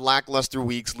lot of lackluster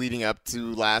weeks leading up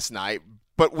to last night,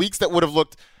 but weeks that would have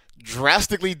looked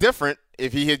drastically different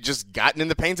if he had just gotten in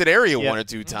the painted area one or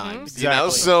two times. Exactly. You know,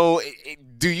 so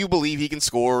do you believe he can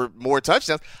score more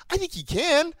touchdowns? I think he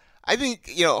can. I think,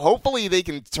 hopefully they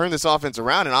can turn this offense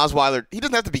around, and Osweiler, he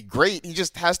doesn't have to be great. He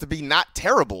just has to be not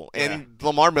terrible. And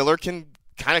Lamar Miller can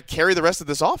kind of carry the rest of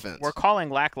this offense. We're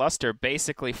calling lackluster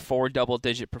basically 4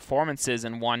 double-digit performances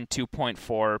and 1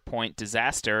 2.4-point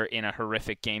disaster in a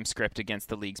horrific game script against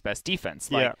the league's best defense.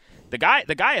 The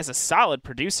guy is a solid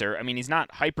producer. I mean, he's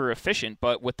not hyper efficient,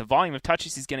 but with the volume of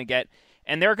touches he's going to get,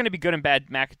 and there are going to be good and bad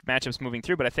matchups moving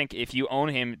through, but I think if you own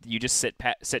him, you just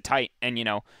sit tight and,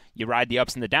 you ride the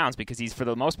ups and the downs because he's, for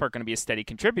the most part, going to be a steady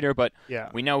contributor, but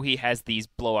we know he has these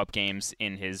blow-up games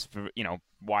in his,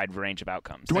 wide range of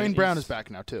outcomes. Dwayne Brown is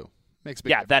back now, too. Makes a big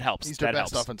difference. That helps. He's their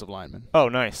best offensive lineman. Oh,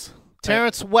 nice.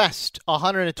 Terrence West,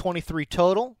 123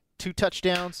 total, 2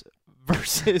 touchdowns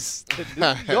versus the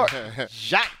New York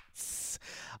Giants.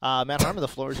 Matt Harmon, the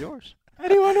floor is yours.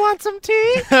 Anyone want some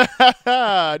tea?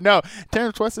 No,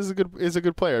 Terrence West is a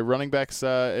good player. Running backs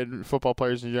and football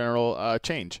players in general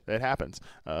change. It happens.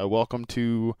 Welcome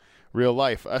to real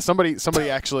life. Somebody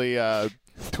actually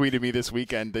tweeted me this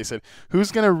weekend. They said,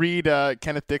 "Who's going to read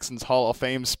Kenneth Dixon's Hall of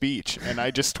Fame speech?" And I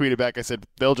just tweeted back. I said,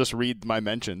 "They'll just read my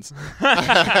mentions.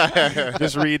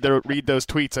 Just read those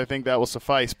tweets. I think that will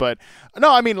suffice." But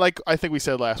no, I mean, like I think we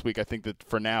said last week, I think that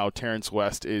for now, Terrence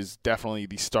West is definitely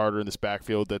the starter in this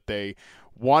backfield that they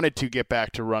wanted to get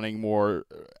back to running more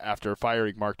after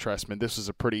firing Mark Trestman. This was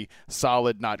a pretty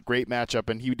solid, not great matchup,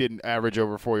 and he didn't average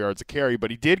over 4 yards a carry,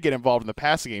 but he did get involved in the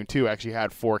passing game too. Actually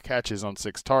had 4 catches on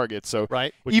 6 targets, so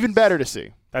even better to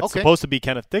see. That's supposed to be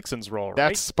Kenneth Dixon's role, right?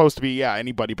 That's supposed to be,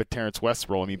 anybody but Terrence West's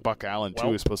role. I mean, Buck Allen,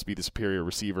 too, is supposed to be the superior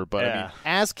receiver. But I mean,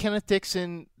 as Kenneth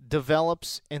Dixon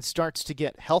develops and starts to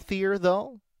get healthier,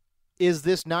 though, is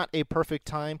this not a perfect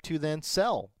time to then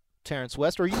sell Terrence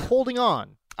West, or are you holding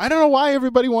on? I don't know why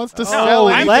everybody wants to sell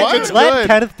him. Let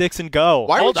Kenneth Dixon go.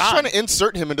 Why are you trying to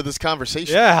insert him into this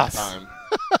conversation all the time?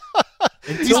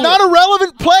 He's not a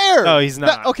relevant player. No, he's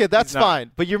not. Okay, that's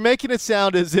fine. But you're making it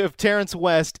sound as if Terrence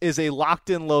West is a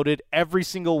locked-in, loaded, every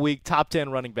single week top 10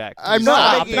 running back. I'm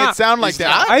not making it sound like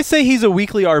that. I say he's a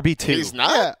weekly RB2. He's not.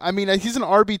 Yeah, I mean, he's an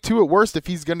RB2 at worst if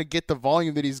he's going to get the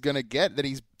volume that he's going to get, that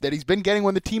he's been getting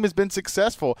when the team has been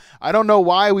successful. I don't know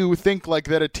why we would think like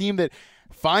that a team that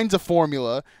finds a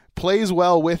formula, plays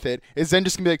well with it, is then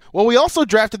just going to be like, well, we also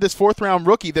drafted this 4th-round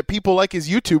rookie that people like his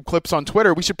YouTube clips on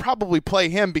Twitter. We should probably play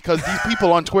him because these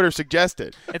people on Twitter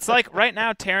suggested. It's like right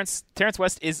now Terrence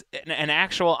West is an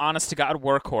actual honest-to-God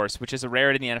workhorse, which is a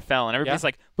rarity in the NFL, and everybody's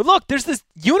like, but look, there's this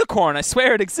unicorn. I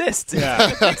swear it exists. Yeah.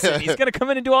 He's going to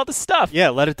come in and do all this stuff. Yeah,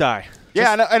 let it die.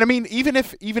 Yeah, and I mean, even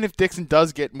if Dixon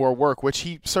does get more work, which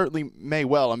he certainly may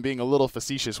well, I'm being a little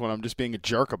facetious when I'm just being a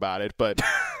jerk about it, but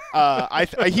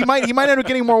he might end up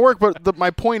getting more work. But my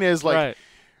point is, like,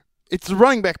 it's the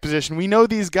running back position. We know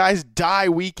these guys die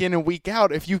week in and week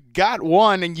out. If you got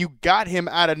one and you got him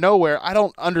out of nowhere, I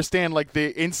don't understand like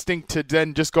the instinct to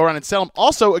then just go around and sell him.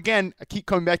 Also, again, I keep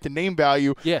coming back to name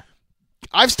value. Yeah,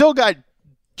 I've still got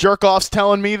jerk-offs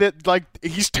telling me that, like,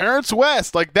 he's Terrence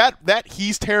West. Like, that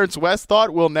he's Terrence West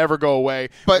thought will never go away.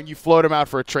 But when you float him out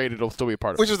for a trade, it'll still be a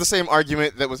part of it. Which is the same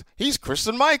argument that was, he's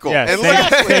Christian Michael. Yeah, and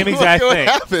same exact what thing.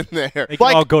 happened there? They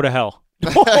can all go to hell.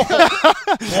 Wow.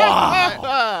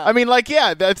 I mean, like,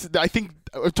 yeah, I think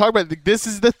talk about this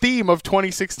is the theme of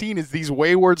 2016 is these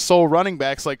wayward soul running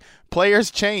backs. Like,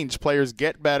 players change, players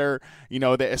get better,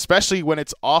 especially when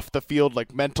it's off the field,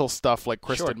 like mental stuff like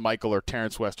Christian Michael or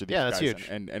Terrence West or these guys. That's huge.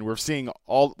 And we're seeing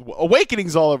all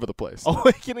awakenings all over the place.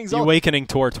 Awakenings the Awakening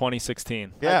Tour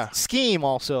 2016. Yeah. Scheme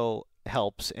also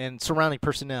helps, and surrounding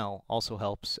personnel also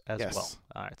helps as Yes. well.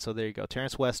 All right, so there you go.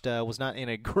 Terrence West was not in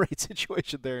a great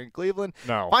situation there in Cleveland.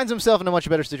 No. Finds himself in a much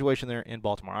better situation there in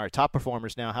Baltimore. All right, top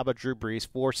performers now. How about Drew Brees?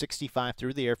 465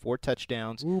 through the air, 4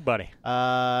 touchdowns. Ooh, buddy.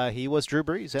 He was Drew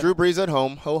Brees. Drew Brees at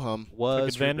home, ho-hum. Was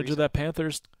Took advantage Drew Brees. of that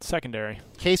Panthers secondary.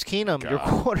 Case Keenum, your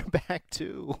quarterback,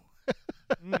 too.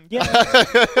 Yeah.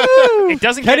 It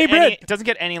doesn't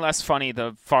get any less funny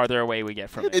the farther away we get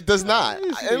from it. It does not.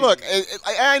 Look,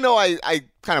 I know I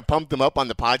kind of pumped him up on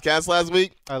the podcast last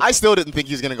week. I still didn't think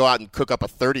he was going to go out and cook up a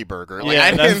 30 burger. Like, Yeah,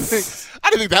 I didn't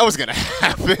think that was going to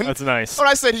happen. That's nice. When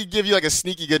I said he'd give you like a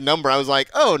sneaky good number, I was like,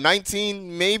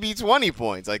 19, maybe 20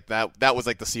 points. Like that was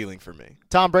like the ceiling for me.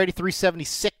 Tom Brady,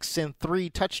 376 and 3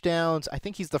 touchdowns. I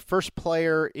think he's the first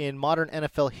player in modern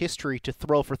NFL history to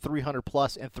throw for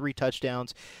 300-plus and 3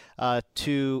 touchdowns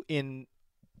in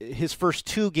his first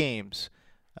 2 games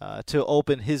to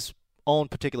open his own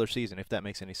particular season, if that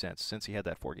makes any sense, since he had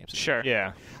that 4 games. Sure.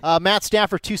 Yeah. Matt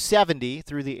Stafford, 270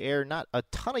 through the air. Not a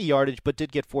ton of yardage, but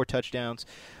did get 4 touchdowns.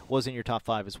 Was in your top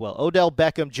 5 as well. Odell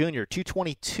Beckham Jr.,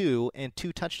 222 and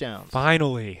 2 touchdowns.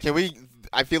 Finally. Can we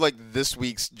 – I feel like this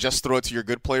week's Just Throw It to Your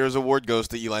Good Players award goes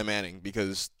to Eli Manning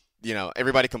because –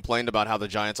 everybody complained about how the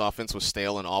Giants' offense was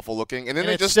stale and awful looking, and then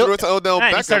they just threw it to Odell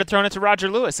Beckham. He started throwing it to Roger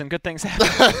Lewis, and good things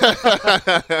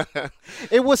happened.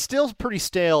 It was still pretty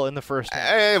stale in the first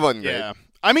half. It wasn't great. Yeah.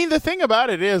 I mean, the thing about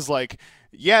it is,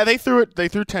 they threw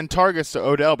 10 targets to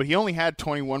Odell, but he only had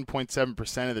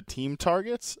 21.7% of the team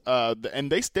targets,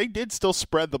 and they did still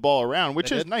spread the ball around,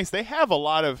 which is nice. They have a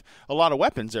lot of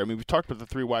weapons there. I mean, we talked about the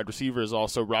 3 wide receivers.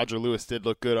 Also, Roger Lewis did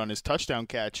look good on his touchdown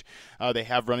catch. They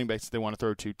have running backs they want to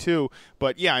throw to too.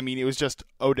 But yeah, I mean, it was just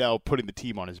Odell putting the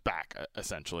team on his back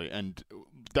essentially, and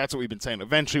that's what we've been saying.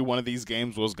 Eventually, one of these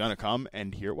games was going to come,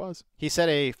 and here it was. He set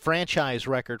a franchise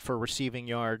record for receiving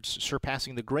yards,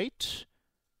 surpassing the great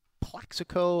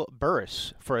Plaxico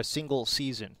Burress for a single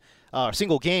game,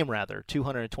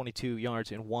 222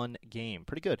 yards in 1 game.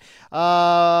 Pretty good.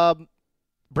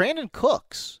 Brandon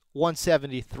Cooks,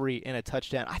 173 and a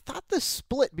touchdown. I thought the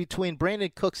split between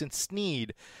Brandon Cooks and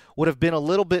Snead would have been a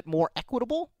little bit more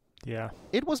equitable. Yeah.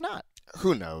 It was not.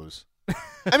 Who knows?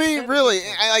 I mean, really,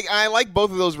 I like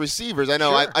both of those receivers. I know,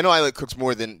 Sure. I know I like Cooks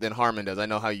more than Harmon does. I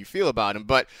know how you feel about him,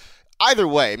 but either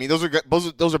way, I mean, those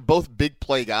are both big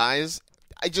play guys.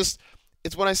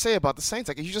 It's what I say about the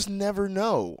Saints. You just never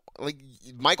know.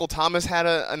 Michael Thomas had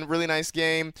a really nice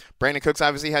game. Brandon Cooks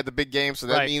obviously had the big game, so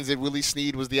that means that Willie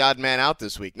Snead was the odd man out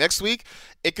this week. Next week,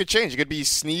 it could change. It could be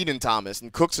Snead and Thomas,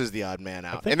 and Cooks is the odd man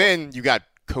out. And then you got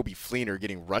Kobe Fleener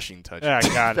getting rushing touchdowns.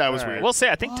 God, that was weird. We'll say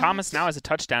I think Thomas now has a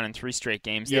touchdown in 3 straight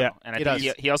games. Yeah, and I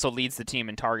think he also leads the team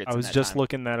in targets. I was just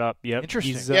looking that up. Yep.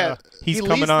 Interesting. He's he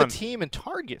coming leads on. the team in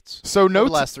targets So over the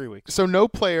last 3 weeks. So no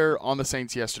player on the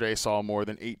Saints yesterday saw more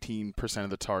than 18% of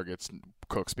the targets.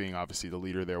 Cooks being obviously the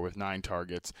leader there with 9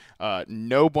 targets.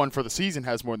 No one for the season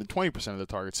has more than 20% of the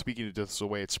targets. Speaking of just the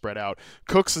way it's spread out,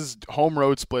 Cooks' home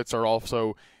road splits are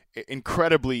also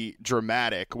incredibly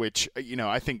dramatic, which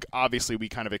I think obviously we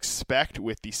kind of expect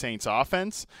with the Saints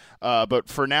offense. But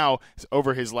for now,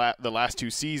 over the last 2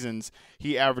 seasons,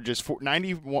 he averages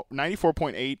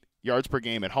 94.8 yards per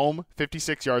game at home,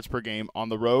 56 yards per game on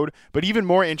the road. But even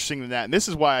more interesting than that, and this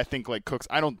is why I think Cooks,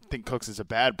 I don't think Cooks is a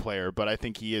bad player, but I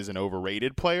think he is an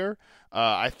overrated player.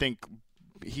 I think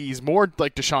he's more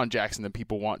like Deshaun Jackson than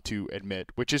people want to admit,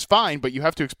 which is fine, but you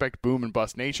have to expect boom and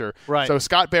bust nature. Right. So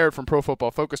Scott Barrett from Pro Football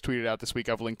Focus tweeted out this week,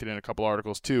 I've linked it in a couple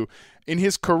articles too, in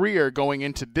his career going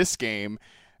into this game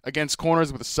against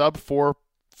corners with a sub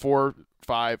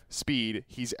 4.45 speed,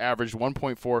 he's averaged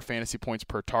 1.4 fantasy points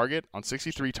per target on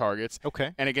 63 targets.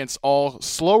 Okay. And against all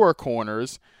slower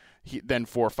corners than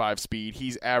 4.5 speed,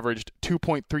 he's averaged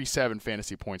 2.37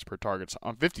 fantasy points per target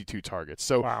on 52 targets.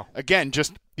 So, Again,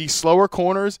 just these slower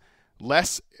corners,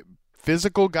 less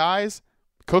physical guys,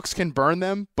 Cooks can burn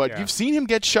them, but you've seen him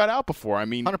get shut out before. I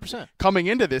mean, 100%. Coming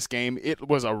into this game, it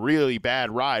was a really bad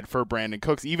ride for Brandon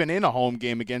Cooks. Even in a home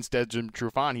game against Desmond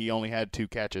Trufant, he only had 2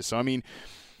 catches. So, I mean,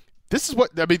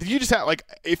 you just have,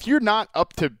 if you're not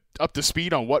up to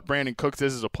speed on what Brandon Cooks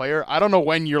is as a player, I don't know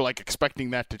when you're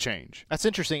expecting that to change. That's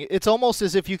interesting. It's almost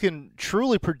as if you can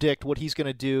truly predict what he's going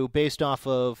to do based off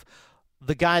of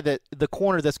the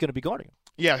corner that's going to be guarding him.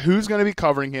 Yeah, who's going to be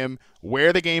covering him,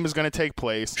 where the game is going to take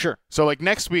place. Sure. So,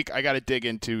 next week, I got to dig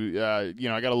into, I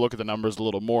got to look at the numbers a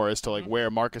little more as to,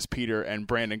 where Marcus Peters and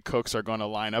Brandon Cooks are going to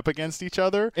line up against each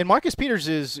other. And Marcus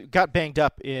Peters got banged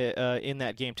up in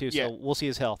that game, too, so we'll see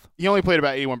his health. He only played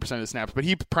about 81% of the snaps, but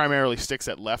he primarily sticks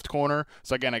at left corner.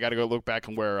 So, again, I got to go look back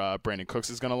on where Brandon Cooks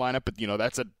is going to line up. But,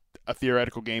 that's a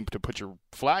theoretical game to put your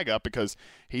flag up because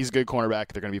he's a good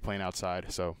cornerback. They're going to be playing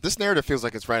outside. So this narrative feels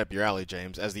like it's right up your alley,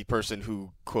 James, as the person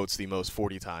who quotes the most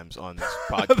 40 times on this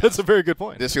podcast. That's a very good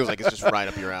point. This feels like it's just right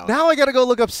up your alley. Now I got to go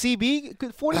look up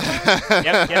CB 40 times?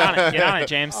 Yep, get on it,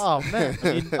 James. Oh, man.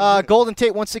 Golden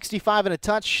Tate, 165 and a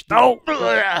touch. No.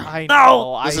 I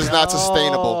know. This is not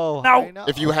sustainable. No.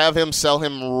 If you have him, sell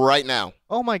him right now.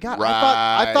 Oh, my God. Right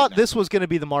I thought this was going to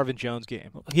be the Marvin Jones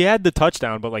game. He had the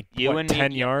touchdown, but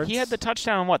 10 yards? He had the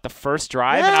touchdown on the first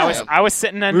drive? Yeah. And I was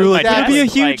sitting on We were my like, desk, that'd be a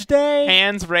huge day.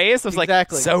 Hands raised. I was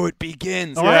Exactly. so it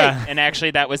begins. All right. And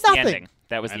actually, that was Nothing. the ending.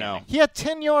 That was the ending. He had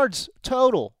 10 yards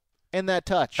total in that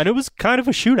touch. And it was kind of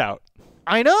a shootout.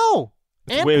 I know.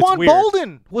 And It's Quan weird.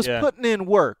 Bolden was Yeah. putting in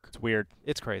work. It's weird.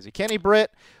 It's crazy. Kenny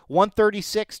Britt,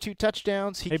 136, 2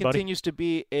 touchdowns. He Hey, buddy. continues to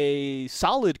be a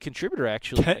solid contributor,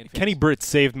 actually. Kenny Britt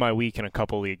saved my week in a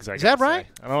couple leagues. Is that right?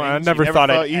 I never thought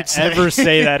I'd ever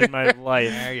say that in my life.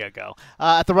 There you go.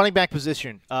 At the running back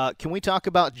position, can we talk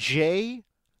about Jay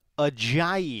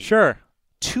Ajayi? Sure.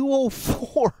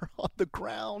 204 on the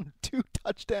ground, 2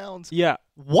 touchdowns. Yeah.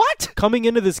 What? Coming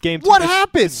into this game, What the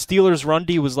happened? Steelers' run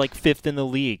D was like 5th in the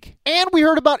league. And we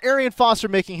heard about Arian Foster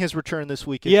making his return this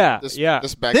weekend. Yeah,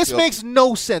 This makes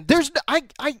no sense. There's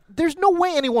no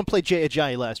way anyone played Jay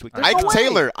Ajayi last week. There's no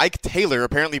way. Ike Taylor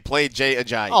apparently played Jay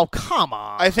Ajayi. Oh, come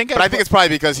on. I think it's probably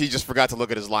because he just forgot to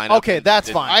look at his lineup. Okay, that's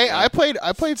fine. I played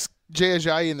Jay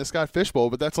Ajayi in the Scott Fish Bowl,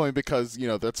 but that's only because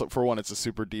that's for one, it's a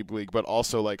super deep league, but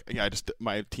also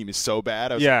my team is so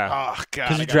bad. I was like, oh god,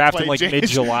 because you drafted him like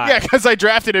mid-July. Yeah, because I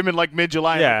drafted him in like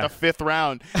mid-July, in Yeah. like the 5th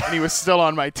round, and he was still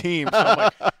on my team. So I'm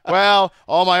like, well,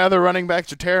 all my other running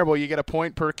backs are terrible. You get a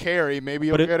point per carry, maybe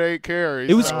you'll get 8 carries.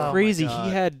 It was So- crazy. He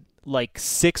had like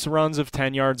 6 runs of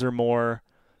 10 yards or more.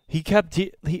 He kept.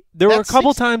 There were a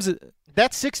couple times.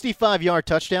 That 65-yard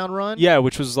touchdown run, Yeah,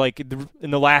 which was like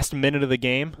in the last minute of the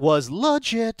game. was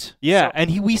legit. Yeah,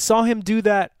 and we saw him do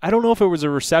that. I don't know if it was a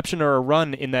reception or a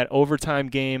run in that overtime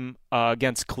game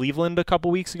against Cleveland a couple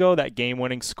weeks ago, that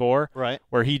game-winning score, Right.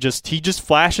 where he just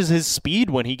flashes his speed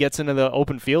when he gets into the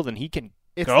open field, and he can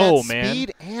It's go, that man.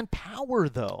 speed and power,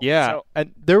 though. Yeah, So-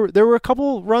 and there were a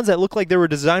couple runs that looked like they were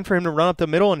designed for him to run up the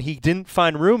middle, and he didn't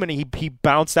find room, and he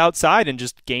bounced outside and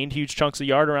just gained huge chunks of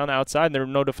yard around the outside, and there were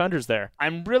no defenders there.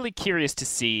 I'm really curious to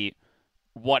see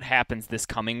what happens this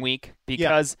coming week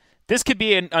because this could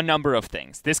be a number of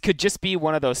things. This could just be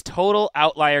one of those total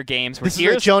outlier games where This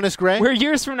is a Jonas Gray? Where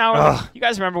years from now, you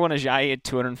guys remember when Ajayi had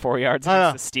 204 yards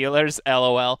against the Steelers?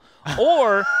 LOL.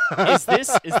 Or is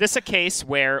this a case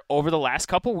where over the last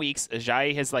couple weeks,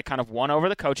 Ajayi has like kind of won over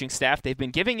the coaching staff? They've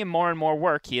been giving him more and more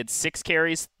work. He had 6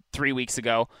 carries 3 weeks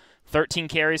ago. 13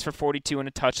 carries for 42 and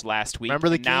a touch last week. Remember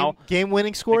the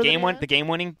game-winning score? The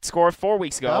game-winning score 4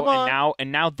 weeks ago, Come on.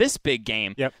 and now this big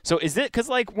game. Yep. So is it because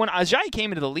like when Ajayi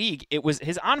came into the league, it was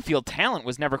his on-field talent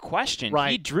was never questioned.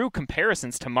 Right. He drew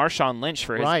comparisons to Marshawn Lynch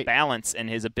for his balance and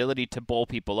his ability to bowl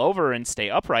people over and stay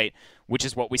upright, which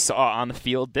is what we saw on the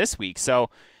field this week. So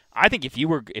I think if you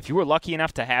were lucky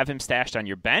enough to have him stashed on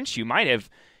your bench, you might have.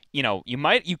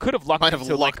 You could have lucked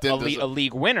into like a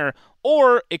league winner,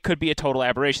 or it could be a total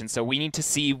aberration. So we need to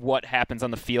see what happens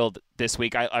on the field this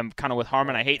week. I'm kind of with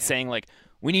Harmon. I hate saying like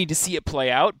we need to see it play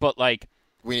out, but like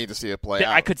we need to see it play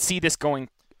out. I could see this going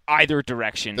either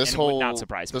direction, and it would not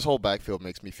surprise me. This whole backfield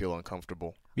makes me feel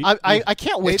uncomfortable. I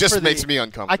can't wait. It just makes me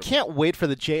uncomfortable. I can't wait for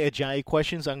the Jay Ajayi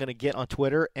questions I'm going to get on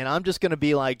Twitter, and I'm just going to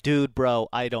be like, dude, bro,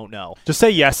 I don't know. Just say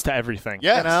yes to everything.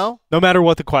 Yes. You know? No matter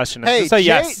what the question is. Hey, just say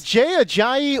yes. Jay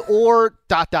Ajayi or ...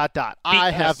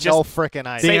 I have no freaking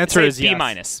idea. The answer is B yes.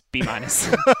 minus. B minus.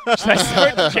 Should I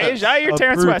start Jay Ajayi or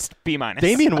Terrence Approved. West? B minus.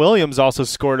 Damian Williams also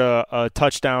scored a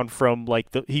touchdown from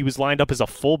he was lined up as a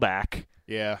fullback.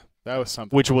 Yeah, that was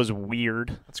something. Which was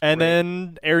weird. That's and great.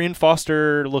 then Arian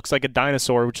Foster looks like a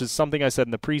dinosaur, which is something I said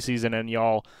in the preseason, and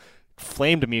y'all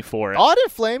flamed me for it. Oh, I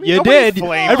didn't flame you. You Nobody did.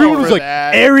 flamed Everyone over was like,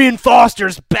 that. Arian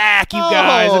Foster's back, you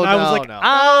guys. And I was like,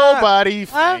 nobody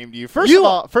flamed you. First of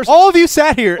all, all of you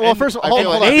sat here Well, and first of all, hold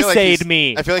on. naysayed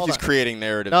me. I feel like he's creating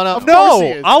narrative. No, of course he No,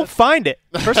 is. I'll find it.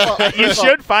 First of all, You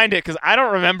should find it because I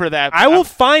don't remember that. I will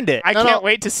find it. I can't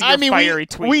wait to see your fiery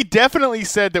tweet. We definitely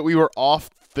said that we were off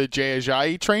the Jay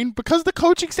Ajayi train because the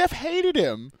coaching staff hated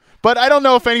him. But I don't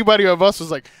know if anybody of us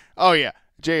was like, oh, yeah,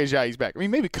 Jay Ajayi's back. I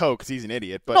mean, maybe Coe because he's an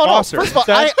idiot. But Foster. First of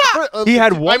all, he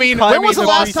had one. when was the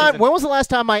last time? When was the last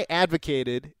time I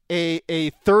advocated a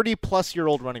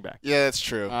 30-plus-year-old running back? Yeah, that's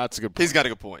true. That's a good point. He's got a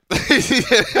good point.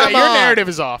 Your narrative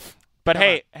is off. But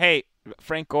hey,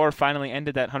 Frank Gore finally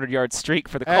ended that 100-yard streak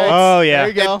for the Hey, Colts. Oh yeah. There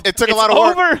you go. It took a It's lot of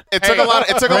work. over. It took a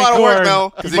lot of work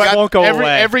though. Because he But got won't go every,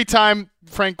 away. every time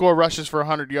Frank Gore rushes for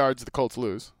 100 yards, the Colts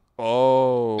lose.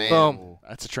 Oh. Boom.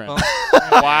 That's a trend.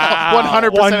 Wow.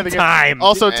 100% One of the games. time.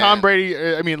 Also, Man. Tom Brady,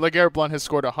 LeGarrette Blount has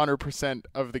scored 100%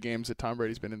 of the games that Tom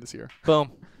Brady's been in this year.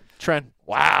 Boom. Trend.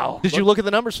 Wow. Did you look at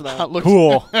the numbers for that one? Looks-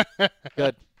 Cool.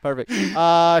 Good. Perfect.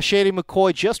 Shady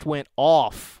McCoy just went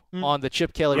off on the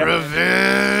Chip Kelly.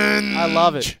 Revenge. I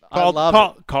love it. I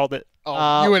love it. Called it.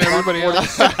 Oh, you and everybody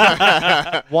else.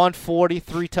 140,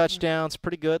 3 touchdowns.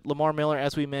 Pretty good. Lamar Miller,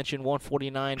 as we mentioned,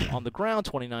 149 on the ground,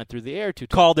 29 through the air, 2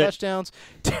 Called it. touchdowns.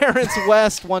 Terrence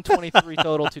West, 123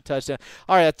 total, 2 touchdowns.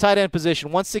 All right, at tight end position,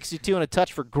 162 and a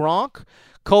touch for Gronk.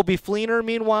 Kobe Fleener,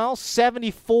 meanwhile,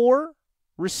 74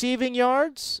 receiving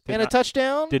yards and a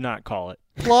touchdown. Did not call it.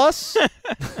 plus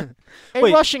a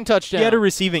Wait, rushing touchdown. He had a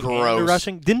receiving and a Gross.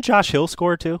 rushing. Didn't Josh Hill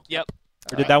score too? Yep.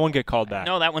 Or did that one get called back?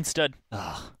 No, that one stood.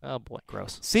 Oh, boy.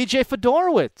 Gross. C.J.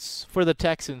 Fedorowicz for the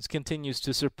Texans continues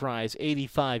to surprise.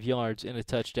 85 yards and a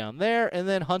touchdown there. And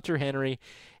then Hunter Henry,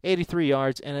 83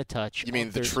 yards and a touch. You mean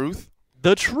the truth?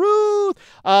 The truth.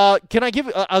 Can I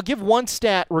give? I'll give one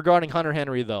stat regarding Hunter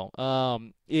Henry though.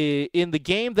 In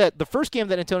the first game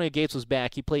that Antonio Gates was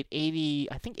back, he played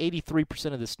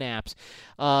 83% of the snaps.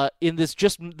 In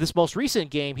this most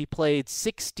recent game, he played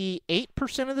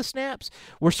 68% of the snaps.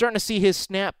 We're starting to see his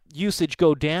snap usage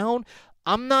go down.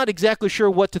 I'm not exactly sure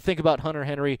what to think about Hunter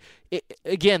Henry.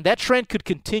 Again, that trend could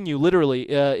continue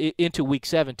literally into Week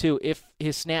 7 too if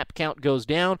his snap count goes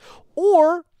down,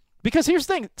 or because here's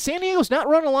the thing, San Diego's not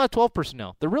running a lot of 12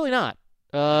 personnel. They're really not.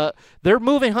 They're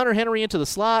moving Hunter Henry into the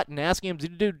slot and asking him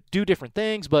to do different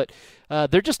things, but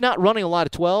they're just not running a lot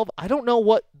of 12. I don't know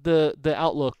what the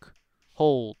outlook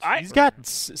holds. He's got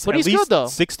but he's good, though.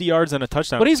 60 yards and a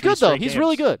touchdown. But he's in 3 good, though. straight He's games.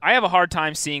 really good. I have a hard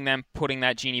time seeing them putting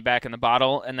that genie back in the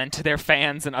bottle, and then to their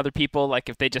fans and other people, like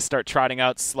if they just start trotting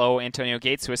out slow Antonio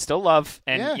Gates, who I still love,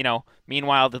 and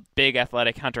meanwhile the big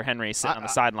athletic Hunter Henry is sitting on the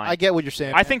sideline. I get what you're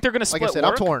saying. I think they're going to split Like I said,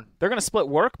 work. I'm torn. They're going to split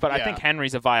work, but I Yeah. think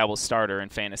Henry's a viable starter in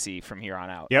fantasy from here on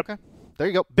out. Yep. Okay. There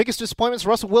you go. Biggest disappointments,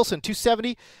 Russell Wilson,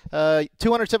 270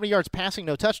 yards passing,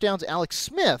 no touchdowns. Alex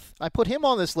Smith, I put him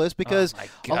on this list because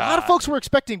a lot of folks were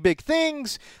expecting big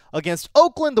things. Against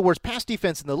Oakland, the worst pass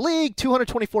defense in the league,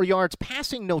 224 yards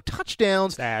passing, no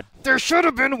touchdowns. Sad. There should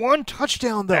have been one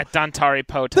touchdown, though. That Dontari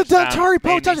Poe The touchdown Dontari Poe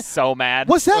made me touchdown. so mad.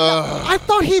 Was that? I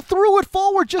thought he threw it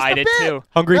forward just I a did bit. too.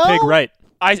 Hungry No? pig, right?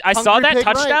 I saw Hungry that pig,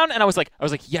 right. touchdown and I was like,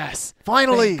 yes,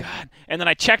 Finally. thank God. And then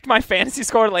I checked my fantasy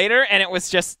score later, and it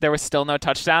was just there was still no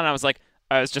touchdown. And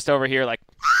I was just over here like,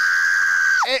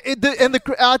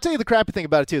 I'll tell you the crappy thing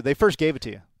about it too. They first gave it to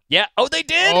you. yeah, oh they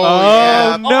did. Oh,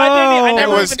 yeah. no. I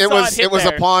never It even saw was hit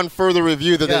there. upon further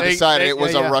review that they decided it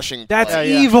was yeah. a rushing That's play.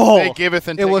 evil. They giveth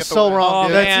and It was taketh so away. wrong. Oh,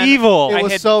 dude. That's man. evil. It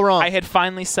was so wrong. I had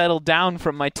finally settled down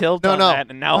from my tilt No, on no. that,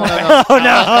 and now Oh,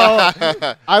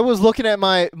 no. I was looking at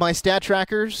my stat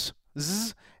trackers,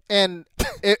 and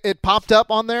it popped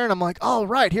up on there, and I'm like, oh,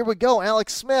 right, here we go,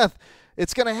 Alex Smith.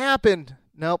 It's going to happen.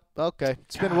 Nope. Okay.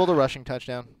 Spin ruled a rushing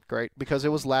touchdown. Great, because it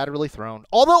was laterally thrown.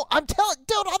 Although, I'm telling,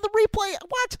 dude, on the replay,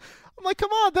 what? I'm like, come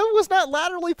on, that was not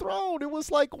laterally thrown. It was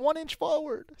like 1 inch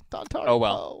forward. Oh,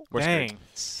 well. We're Dang. screwed.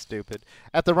 Stupid.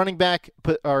 At the running back,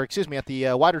 at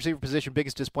the wide receiver position,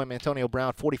 biggest disappointment, Antonio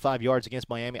Brown, 45 yards against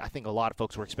Miami. I think a lot of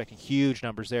folks were expecting huge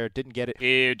numbers there. Didn't get it.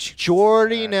 Huge.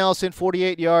 Jordy Nelson,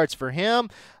 48 yards for him.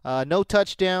 No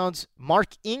touchdowns.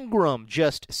 Mark Ingram,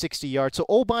 just 60 yards. So,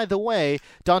 oh, by the way,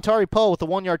 Dontari Poe with a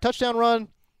 1-yard touchdown run.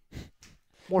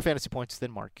 More fantasy points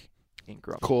than Mark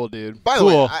Ingram. Cool, dude. By the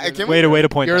way, Cool. Way to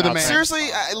point You're that the out. man. seriously,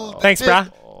 Thanks, brah.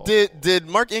 Did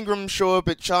Mark Ingram show up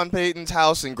at Sean Payton's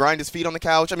house and grind his feet on the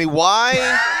couch? I mean, why?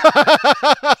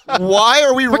 Why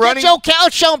are we running? Forget your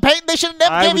couch, Sean Payton. They should have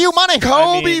never gave you money.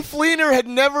 Kobe Fleener had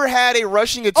never had a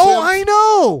rushing attempt. Oh, I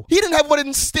know. He didn't have one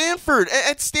in Stanford.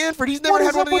 At Stanford, he's never What had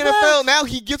is one up in the with NFL. that? Now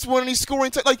he gets one and he's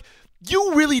scoring. Like,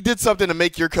 you really did something to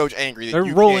make your coach angry that They're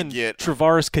you rolling can't get.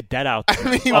 Travaris Cadet out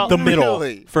there, mean, up the middle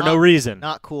really? for no reason.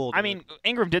 Not cool. I dude. mean,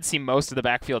 Ingram did see most of the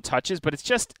backfield touches, but it's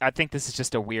just I think this is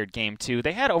just a weird game too.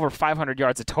 They had over 500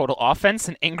 yards of total offense,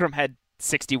 and Ingram had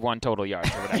 61 total yards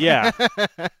or whatever. Yeah.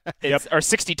 Or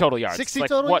 60 total yards. 60 like,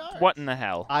 total what, yards. What in the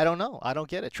hell? I don't know. I don't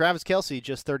get it. Travis Kelce,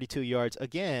 just 32 yards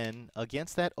again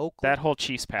against that Oakland. That whole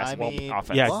Chiefs pass offense.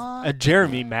 Yeah. What?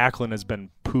 Jeremy Maclin has been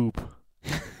poop.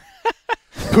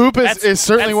 Poop is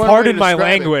certainly one way to Pardon my describe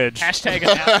it. language.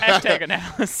 Hashtag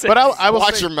analysis. But I will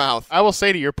Watch say, your mouth. I will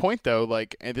say to your point though,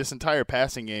 like this entire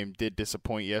passing game did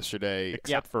disappoint yesterday.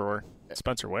 Except for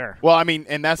Spencer Ware. Well, I mean,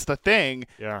 and that's the thing.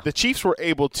 Yeah. The Chiefs were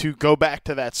able to go back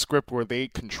to that script where they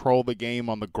control the game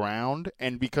on the ground,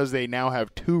 and because they now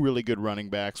have two really good running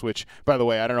backs, which, by the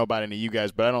way, I don't know about any of you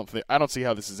guys, but I don't see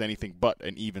how this is anything but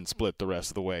an even split the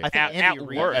rest of the way. I think at Andy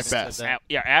Reid worst, said best. that.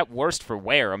 at worst for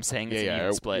Ware, I'm saying it's an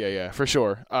even split. Yeah, for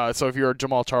sure. So if you're a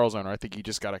Jamal Charles owner, I think you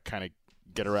just got to kind of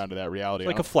get around to that reality.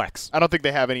 Like a flex. I don't think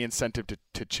they have any incentive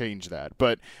to change that.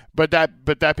 But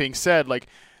that being said, like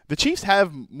the Chiefs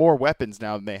have more weapons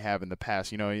now than they have in the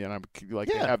past. They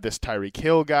have this Tyreek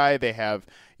Hill guy. They have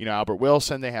Albert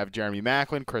Wilson. They have Jeremy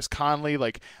Maclin, Chris Conley.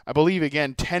 Like I believe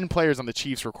again, 10 players on the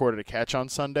Chiefs recorded a catch on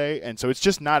Sunday, and so it's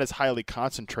just not as highly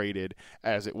concentrated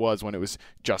as it was when it was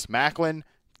just Maclin,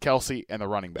 Kelce, and the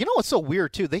running back. You know what's so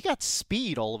weird, too? They got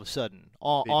speed all of a sudden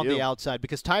on the outside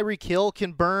because Tyreek Hill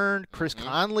can burn, Chris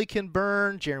Conley can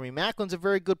burn, Jeremy Macklin's a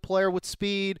very good player with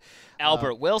speed.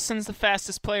 Albert Wilson's the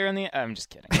fastest player in the. I'm just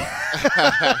kidding.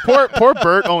 Poor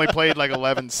Burt only played like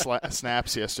 11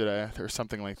 snaps yesterday or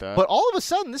something like that. But all of a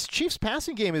sudden, this Chiefs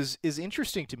passing game is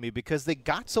interesting to me because they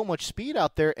got so much speed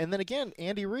out there, and then again,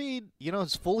 Andy Reid,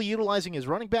 is fully utilizing his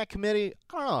running back committee.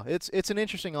 I don't know. It's an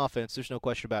interesting offense. There's no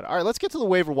question about it. All right, let's get to the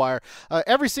waiver wire.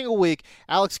 Every single week,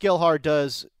 Alex Gelhard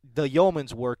does the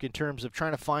yeoman's work in terms of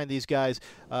trying to find these guys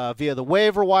via the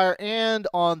waiver wire and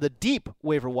on the deep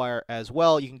waiver wire as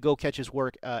well. You can go catch his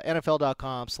work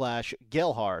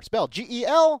NFL.com/Gelhard, spelled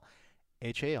GELHAR.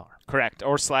 Correct.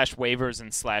 Or /waivers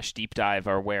and /deep dive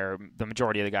are where the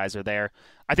majority of the guys are there.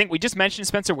 I think we just mentioned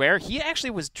Spencer Ware. He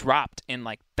actually was dropped in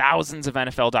like thousands of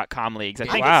NFL.com leagues. I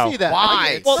can see that.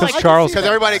 Why? Well, Charles.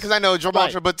 Because I know Joe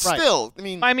Bontra, but still,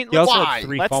 he also had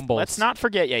 3 fumbles. Let's not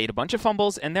forget, he had a bunch of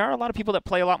fumbles, and there are a lot of people that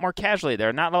play a lot more casually. There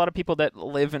are not a lot of people that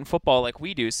live in football like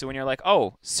we do. So when you're like,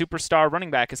 oh, superstar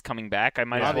running back is coming back, I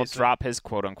might as well drop his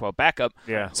quote unquote backup.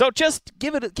 Yeah. So just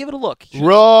give it a look.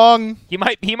 Wrong. He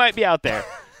might be out there.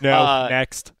 No.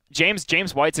 Next.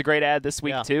 James White's a great ad this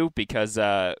week too because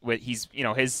he's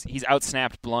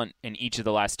outsnapped Blunt in each of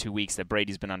the last 2 weeks that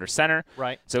Brady's been under center.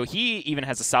 Right. So he even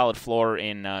has a solid floor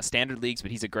in standard leagues, but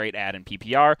he's a great ad in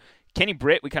PPR. Kenny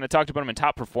Britt, we kind of talked about him in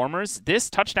top performers. This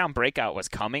touchdown breakout was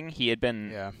coming. He had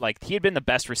been the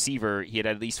best receiver. He had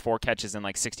at least 4 catches and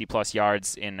like 60+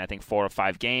 yards in I think 4 or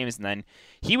 5 games, and then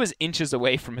he was inches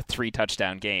away from a 3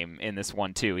 touchdown game in this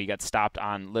one too. He got stopped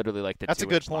on literally like the. That's a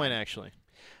good line. point actually.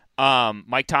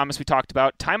 Mike Thomas, we talked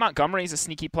about. Ty Montgomery is a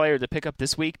sneaky player to pick up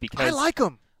this week because I like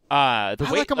him. I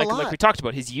like him a lot. Like we talked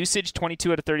about, his usage,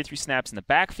 22 out of 33 snaps in the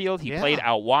backfield. He played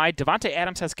out wide. Devontae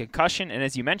Adams has a concussion, and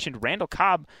as you mentioned, Randall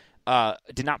Cobb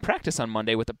did not practice on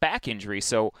Monday with a back injury.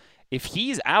 So if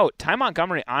he's out, Ty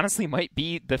Montgomery honestly might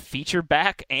be the feature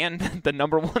back and the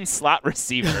number 1 slot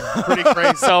receiver. Pretty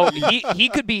crazy. So he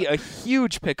could be a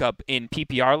huge pickup in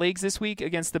PPR leagues this week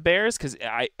against the Bears because,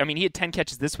 I mean, he had 10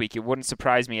 catches this week. It wouldn't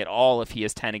surprise me at all if he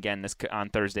has 10 again on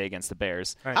Thursday against the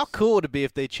Bears. Right. How cool would it be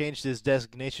if they changed his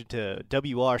designation to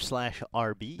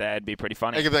WR/RB? That'd be pretty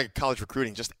funny. I give like college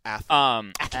recruiting, just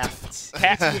athletes.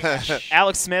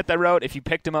 Alex Smith, I wrote, if you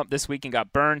picked him up this week and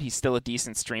got burned, he's still a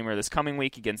decent streamer this coming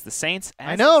week against the Saints.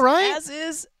 I know, right? As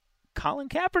is Colin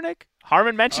Kaepernick.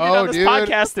 Harmon mentioned it on this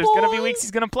podcast. There's going to be weeks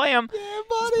he's going to play him. Yeah,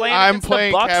 buddy. I'm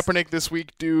playing Kaepernick this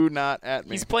week. Do not at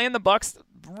me. He's playing the Bucs.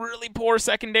 Really poor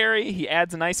secondary. He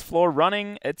adds a nice floor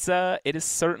running. It is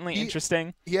certainly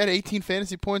interesting. He had 18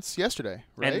 fantasy points yesterday,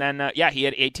 right? And then he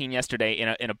had 18 yesterday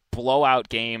in a blowout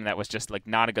game that was just like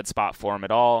not a good spot for him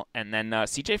at all. And then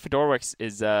CJ Fedorowicz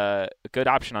is a good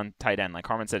option on tight end. Like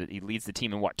Harmon said, he leads the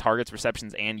team in targets,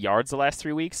 receptions, and yards the last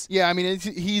 3 weeks. Yeah, I mean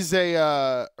he's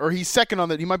second on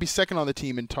the. He might be second on the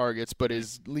team in targets, but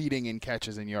is leading in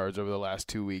catches and yards over the last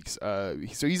 2 weeks.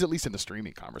 So he's at least in the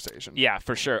streaming conversation. Yeah,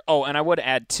 for sure. Oh, and I would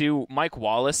add too, Mike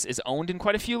Wallace is owned in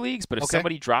quite a few leagues, but if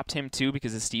somebody dropped him too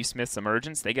because of Steve Smith's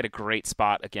emergence, they get a great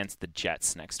spot against the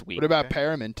Jets next week. What about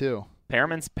Perriman too?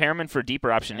 Perriman for a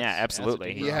deeper option, yeah,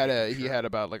 absolutely. He had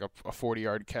about like a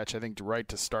 40-yard catch, I think, right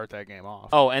to start that game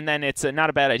off. Oh, and then it's not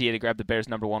a bad idea to grab the Bears'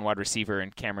 number 1 wide receiver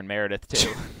in Cameron Meredith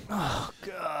too. Oh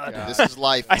God, this is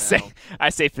life. I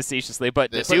say facetiously,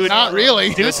 but this the dude not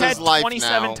really. Dude's had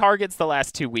 27 targets the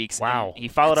last 2 weeks. Wow, he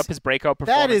followed up his breakout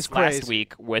performance last last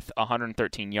week with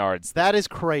 113 yards. That is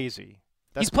crazy.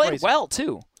 He's played well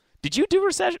too. Did you do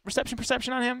reception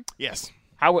perception on him? Yes.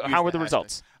 How were the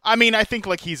results? I mean, I think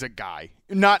like he's a guy,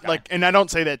 not like, and I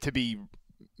don't say that to be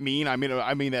mean. I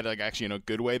mean that like actually in a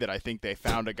good way. That I think they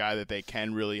found a guy that they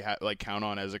can really count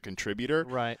on as a contributor.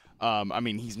 Right. I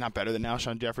mean, he's not better than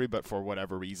Alshon Jeffrey, but for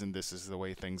whatever reason, this is the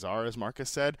way things are, as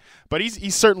Marcus said. But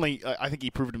he's certainly, I think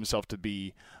he proved himself to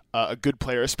be a good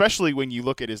player, especially when you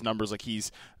look at his numbers. Like,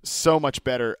 he's so much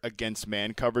better against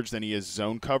man coverage than he is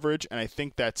zone coverage, and I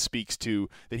think that speaks to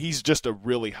that he's just a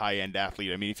really high-end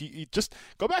athlete. I mean, if you just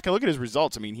go back and look at his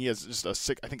results, I mean, he has just a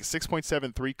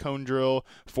 6.73 cone drill,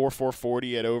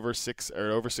 4.40 at over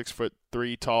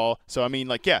 6'3" tall. So I mean,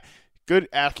 like, yeah, good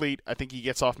athlete. I think he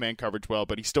gets off man coverage well,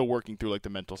 but he's still working through like the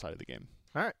mental side of the game.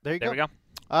 All right, there you go. There we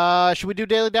go. Should we do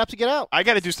Daily Dap to get out? I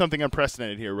got to do something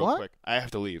unprecedented here real quick. I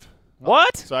have to leave.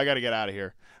 What? So I got to get out of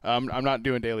here. I'm not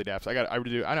doing Daily Daps. I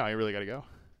really got to go.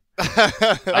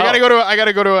 I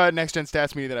gotta go to a Next Gen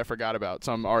Stats meeting that I forgot about,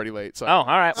 so I'm already late. So all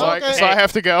right. So I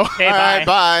have to go. Hey, all right,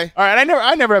 bye. All right,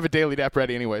 I never have a Daily Dap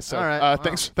ready anyway. So all right.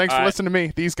 thanks for listening to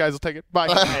me. These guys will take it. Bye.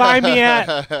 Buy me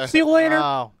at. See you later.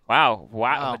 Wow.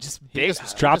 Wow. Just big.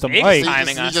 Just dropped the big mic.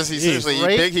 timing us.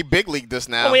 He big leagued this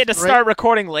now. Well, we had to start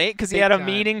recording late because he Big had a time.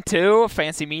 meeting too, a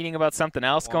fancy meeting about something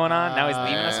else going on. Now he's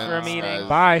leaving us for a meeting.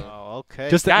 Bye. Oh, okay.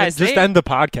 Just Guys, end the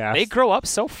podcast. They grow up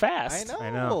so fast. I I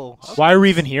know. Okay. Why are we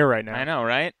even here right now? I know,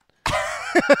 right?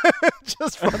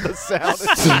 Just from the sound.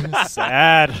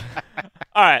 Sad.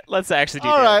 All right, let's actually do.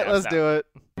 All right, let's do it.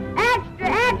 Extra,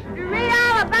 extra, read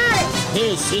all about it.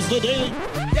 This is the Daily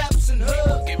Daps and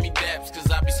Hub. Give me daps,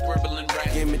 cause I be scribbling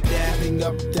rap. Give me dapping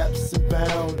up, daps and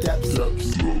bound,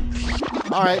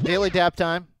 daps. All right, Daily Dap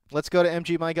time. Let's go to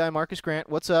MG, my guy, Marcus Grant.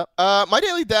 What's up? My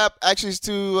daily dap actually is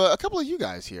to a couple of you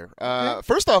guys here.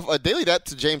 First off, a daily dap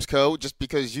to James Coe, just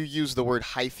because you used the word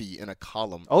hyphy in a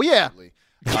column. Oh, yeah.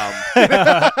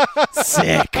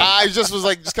 Sick. I just was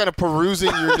just kind of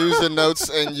perusing your news and notes,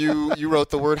 and you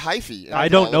wrote the word hyphy. I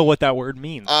don't know what that word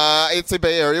means. It's a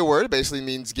Bay Area word. It basically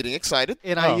means getting excited.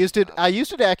 And I used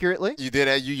it accurately. You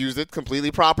did. You used it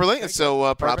completely properly, and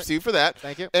so props to you for that.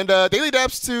 Thank you. And daily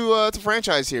daps to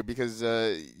franchise here, because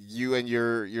you and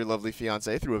your lovely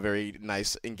fiance threw a very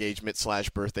nice engagement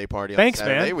 / birthday party on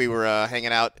Saturday. Man. We were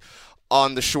hanging out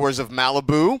on the shores of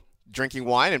Malibu, drinking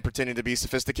wine and pretending to be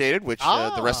sophisticated, which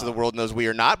the rest of the world knows we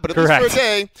are not. But at least for a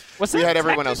day, we had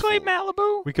everyone else fooled.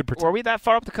 Malibu? We could pretend. Were we that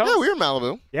far up the coast? Yeah, we were in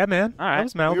Malibu. Yeah, man. All right. That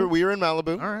was Malibu. We were in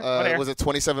Malibu. All right. Was it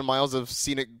 27 miles of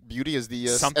scenic beauty, as the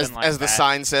Something like as the that.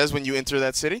 sign says when you enter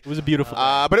that city? It was a beautiful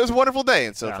day. But it was a wonderful day,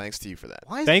 and so thanks to you for that.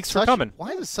 Why is Thanks it for such- coming.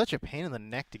 Why is it such a pain in the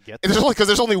neck to get It's there? only because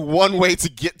there's only one way to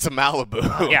get to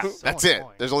Malibu. Yeah. That's it.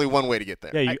 There's only one way to get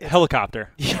there. Yeah, helicopter.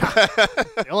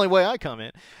 The only way I come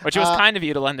in. Which was kind of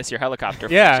you to lend us your helicopter.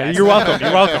 Yeah, franchise. you're welcome.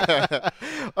 You're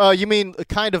welcome. You mean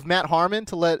kind of Matt Harmon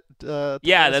to let?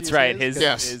 Yeah, that's right.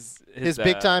 His His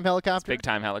big time helicopter. Big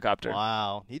time helicopter.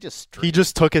 Wow, he just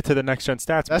took it to the next gen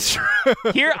stats. That's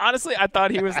true. Here, honestly, I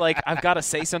thought he was like, I've got to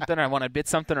say something, or I want to bid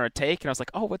something or a take, and I was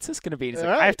like, oh, what's this going to be? He's like,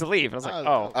 All right. I have to leave. And I was like,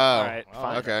 all right,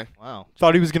 fine. Okay. Wow.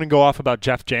 Thought he was going to go off about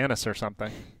Jeff Janis or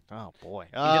something. Oh boy.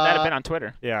 He did that a bit on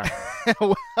Twitter. Yeah.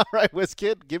 All right,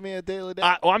 WizKid, give me a daily day.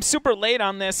 Well, I'm super late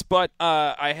on this, but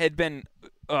I had been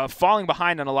falling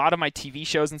behind on a lot of my TV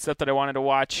shows and stuff that I wanted to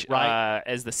watch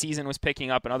as the season was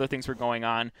picking up and other things were going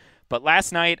on. But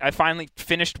last night, I finally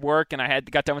finished work, and I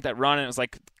got done with that run, and it was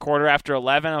like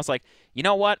 11:15. I was like, you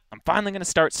know what? I'm finally going to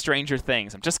start Stranger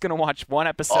Things. I'm just going to watch one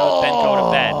episode, then go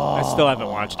to bed. I still haven't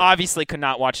watched it. Obviously could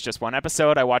not watch just one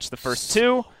episode. I watched the first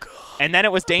two, and then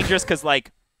it was dangerous because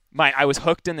I was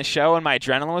hooked in the show, and my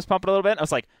adrenaline was pumping a little bit. I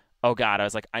was like, oh, God. I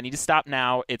was like, I need to stop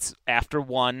now. It's after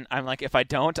 1. I'm like, if I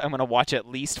don't, I'm going to watch at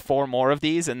least 4 more of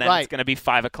these, and then it's going to be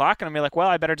 5 o'clock, and I'm going to be like, well,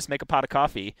 I better just make a pot of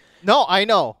coffee. No, I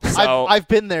know. So, I've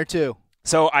been there, too.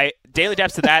 So daily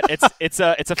depths to that. It's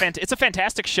a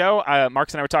fantastic show.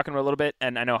 Marcus and I were talking about it a little bit,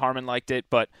 and I know Harmon liked it,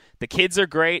 but the kids are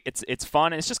great. It's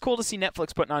fun, and it's just cool to see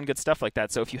Netflix putting on good stuff like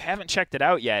that. So if you haven't checked it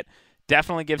out yet,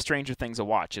 definitely give Stranger Things a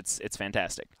watch. It's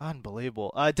fantastic.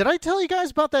 Unbelievable. Did I tell you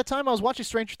guys about that time I was watching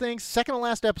Stranger Things? Second to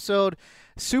last episode,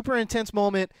 super intense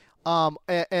moment.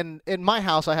 And in my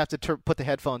house, I have to put the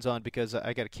headphones on because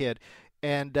I got a kid.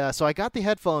 And so I got the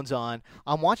headphones on.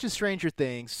 I'm watching Stranger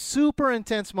Things. Super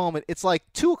intense moment. It's like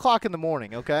 2 o'clock in the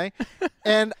morning, okay?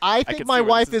 And I think my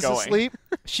wife is asleep.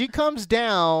 She comes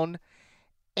down,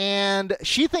 and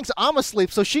she thinks I'm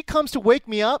asleep. So she comes to wake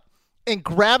me up and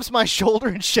grabs my shoulder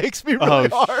and shakes me really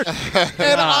hard.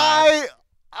 And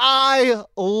I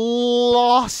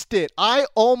lost it. I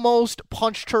almost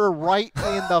punched her right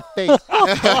in the face.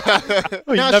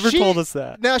 You never told us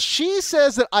that. Now, she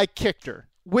says that I kicked her,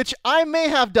 which I may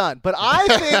have done, but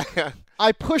I think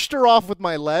I pushed her off with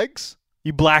my legs.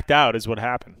 You blacked out is what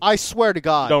happened. I swear to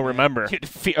God. Don't remember.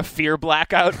 A fear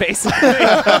blackout, basically.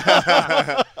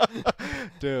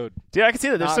 Dude, I can see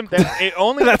that. There's some.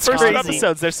 Only the first 2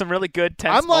 episodes. There's some really good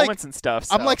tense moments and stuff.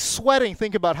 So. I'm like sweating.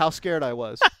 Think about how scared I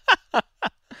was.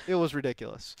 It was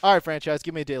ridiculous. All right, franchise,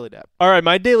 give me a daily dap. All right,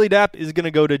 my daily dap is going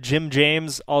to go to Jim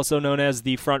James, also known as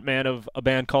the frontman of a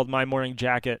band called My Morning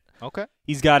Jacket. Okay.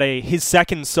 He's got his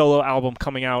second solo album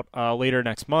coming out later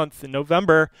next month in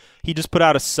November. He just put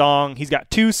out a song. He's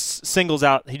got 2 singles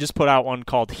out. He just put out one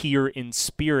called Here in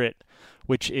Spirit,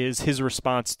 which is his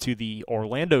response to the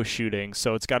Orlando shooting.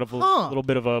 So it's got a little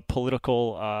bit of a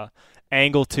political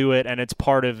angle to it, and it's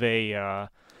part of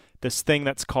this thing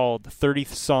that's called 30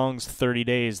 Songs, 30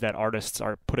 Days, that artists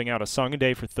are putting out a song a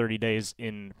day for 30 days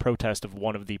in protest of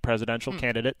one of the presidential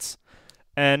candidates.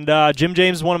 And Jim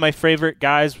James is one of my favorite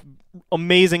guys,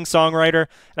 amazing songwriter.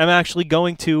 And I'm actually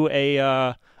going to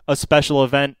a special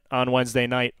event on Wednesday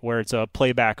night where it's a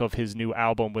playback of his new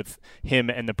album with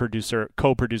him and the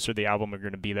co-producer of the album are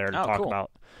going to be there to talk about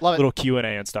Love little Q&A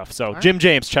and stuff. So Jim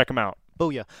James, check him out.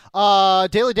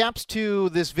 Booyah. Daily Daps to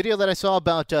this video that I saw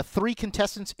about 3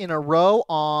 contestants in a row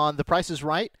on The Price is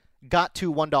Right got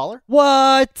to $1.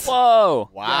 What? Whoa.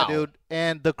 Wow. Yeah, dude.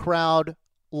 And the crowd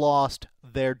lost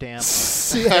their damn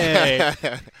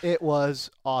mind. It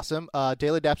was awesome.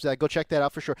 Daily Daps, go check that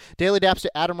out for sure. Daily Daps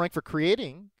to Adam Rank for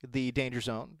creating the Danger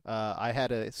Zone. I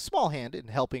had a small hand in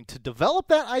helping to develop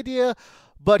that idea,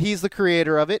 but he's the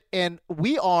creator of it. And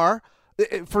we are,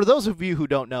 for those of you who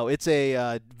don't know, it's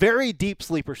a very deep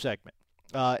sleeper segment.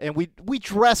 And we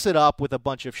dress it up with a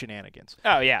bunch of shenanigans.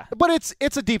 Oh, yeah. But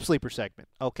it's a deep sleeper segment,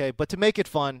 okay? But to make it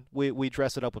fun, we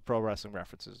dress it up with pro wrestling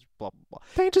references, blah, blah, blah.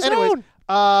 Danger Zone.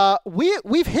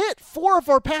 We've hit 4 of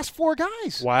our past 4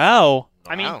 guys. Wow.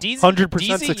 I mean,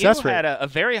 100% success rate. had a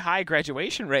very high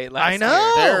graduation rate last year. I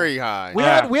know. Very high.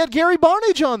 We had Gary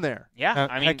Barnage on there. Yeah,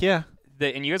 I mean, heck yeah.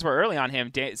 And you guys were early on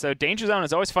him. So Danger Zone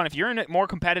is always fun. If you're in more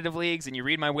competitive leagues and you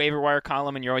read my waiver wire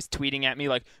column and you're always tweeting at me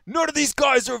like, none of these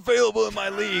guys are available in my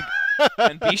league,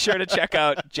 then be sure to check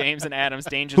out James and Adam's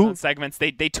Danger Zone segments.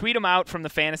 They tweet them out from the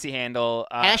fantasy handle.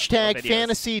 Hashtag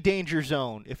Fantasy Danger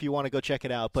Zone if you want to go check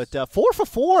it out. But 4 for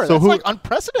 4, so that's like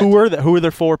unprecedented. Who were their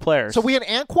 4 players? So we had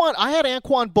I had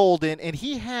Anquan Bolden, and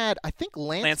he had, I think,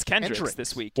 Lance Kendricks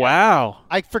this week. Wow.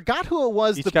 I forgot who it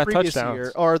was Each the got previous touchdowns.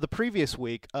 year or the previous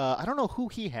week. I don't know who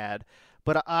he had,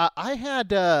 but I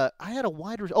had a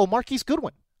wide receiver. Oh, Marquise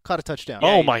Goodwin caught a touchdown.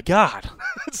 Oh my God!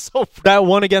 It's so that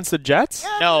one against the Jets?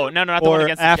 No, not the one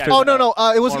against the Jets. Oh no,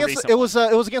 it was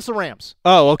against the Rams.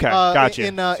 Oh, okay, gotcha.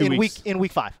 In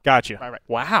week 5. Gotcha. Right.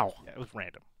 Wow. Yeah, it was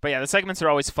random. But yeah, the segments are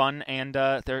always fun and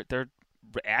they're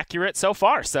accurate so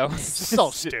far. So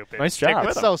so stupid. Nice job.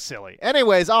 It's so silly.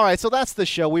 Anyways, all right. So that's the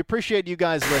show. We appreciate you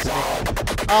guys listening.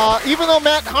 Even though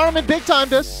Matt Harmon big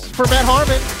timed us, for Matt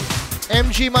Harmon,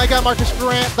 MG, my guy Marcus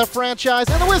Grant, the franchise,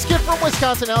 and the Whiz Kid from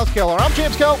Wisconsin, Alex Keller. I'm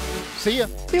James Coe. See ya.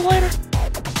 See you later.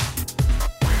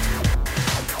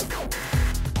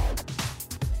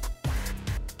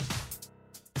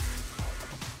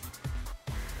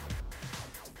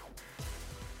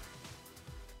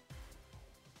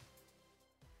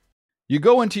 You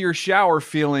go into your shower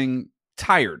feeling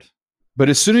tired, but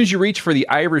as soon as you reach for the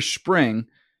Irish Spring,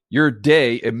 your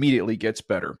day immediately gets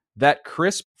better. That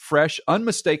crisp, fresh,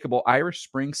 unmistakable Irish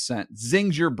Spring scent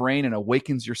zings your brain and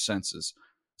awakens your senses.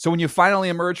 So when you finally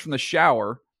emerge from the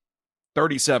shower,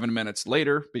 37 minutes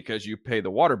later, because you pay the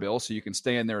water bill so you can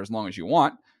stay in there as long as you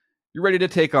want, you're ready to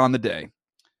take on the day.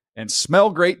 And smell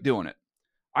great doing it.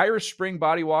 Irish Spring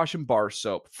Body Wash and Bar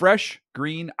Soap. Fresh,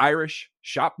 green, Irish.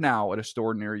 Shop now at a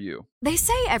store near you. They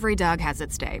say every dog has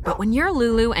its day, but when you're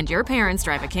Lulu and your parents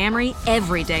drive a Camry,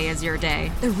 every day is your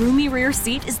day. The roomy rear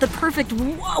seat is the perfect,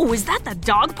 whoa, is that the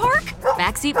dog park?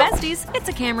 Backseat besties, it's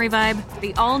a Camry vibe.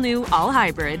 The all-new,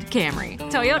 all-hybrid Camry.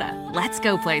 Toyota, let's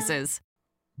go places.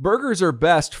 Burgers are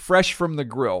best fresh from the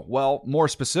grill. Well, more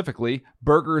specifically,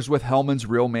 burgers with Hellmann's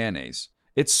Real Mayonnaise.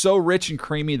 It's so rich and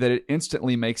creamy that it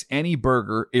instantly makes any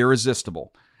burger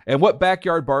irresistible. And what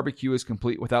backyard barbecue is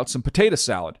complete without some potato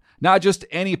salad? Not just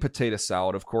any potato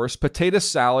salad, of course. Potato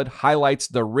salad highlights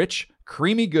the rich,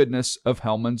 creamy goodness of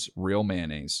Hellmann's Real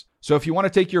Mayonnaise. So if you want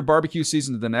to take your barbecue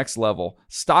season to the next level,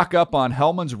 stock up on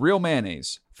Hellmann's Real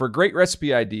Mayonnaise. For great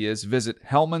recipe ideas, visit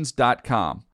hellmanns.com.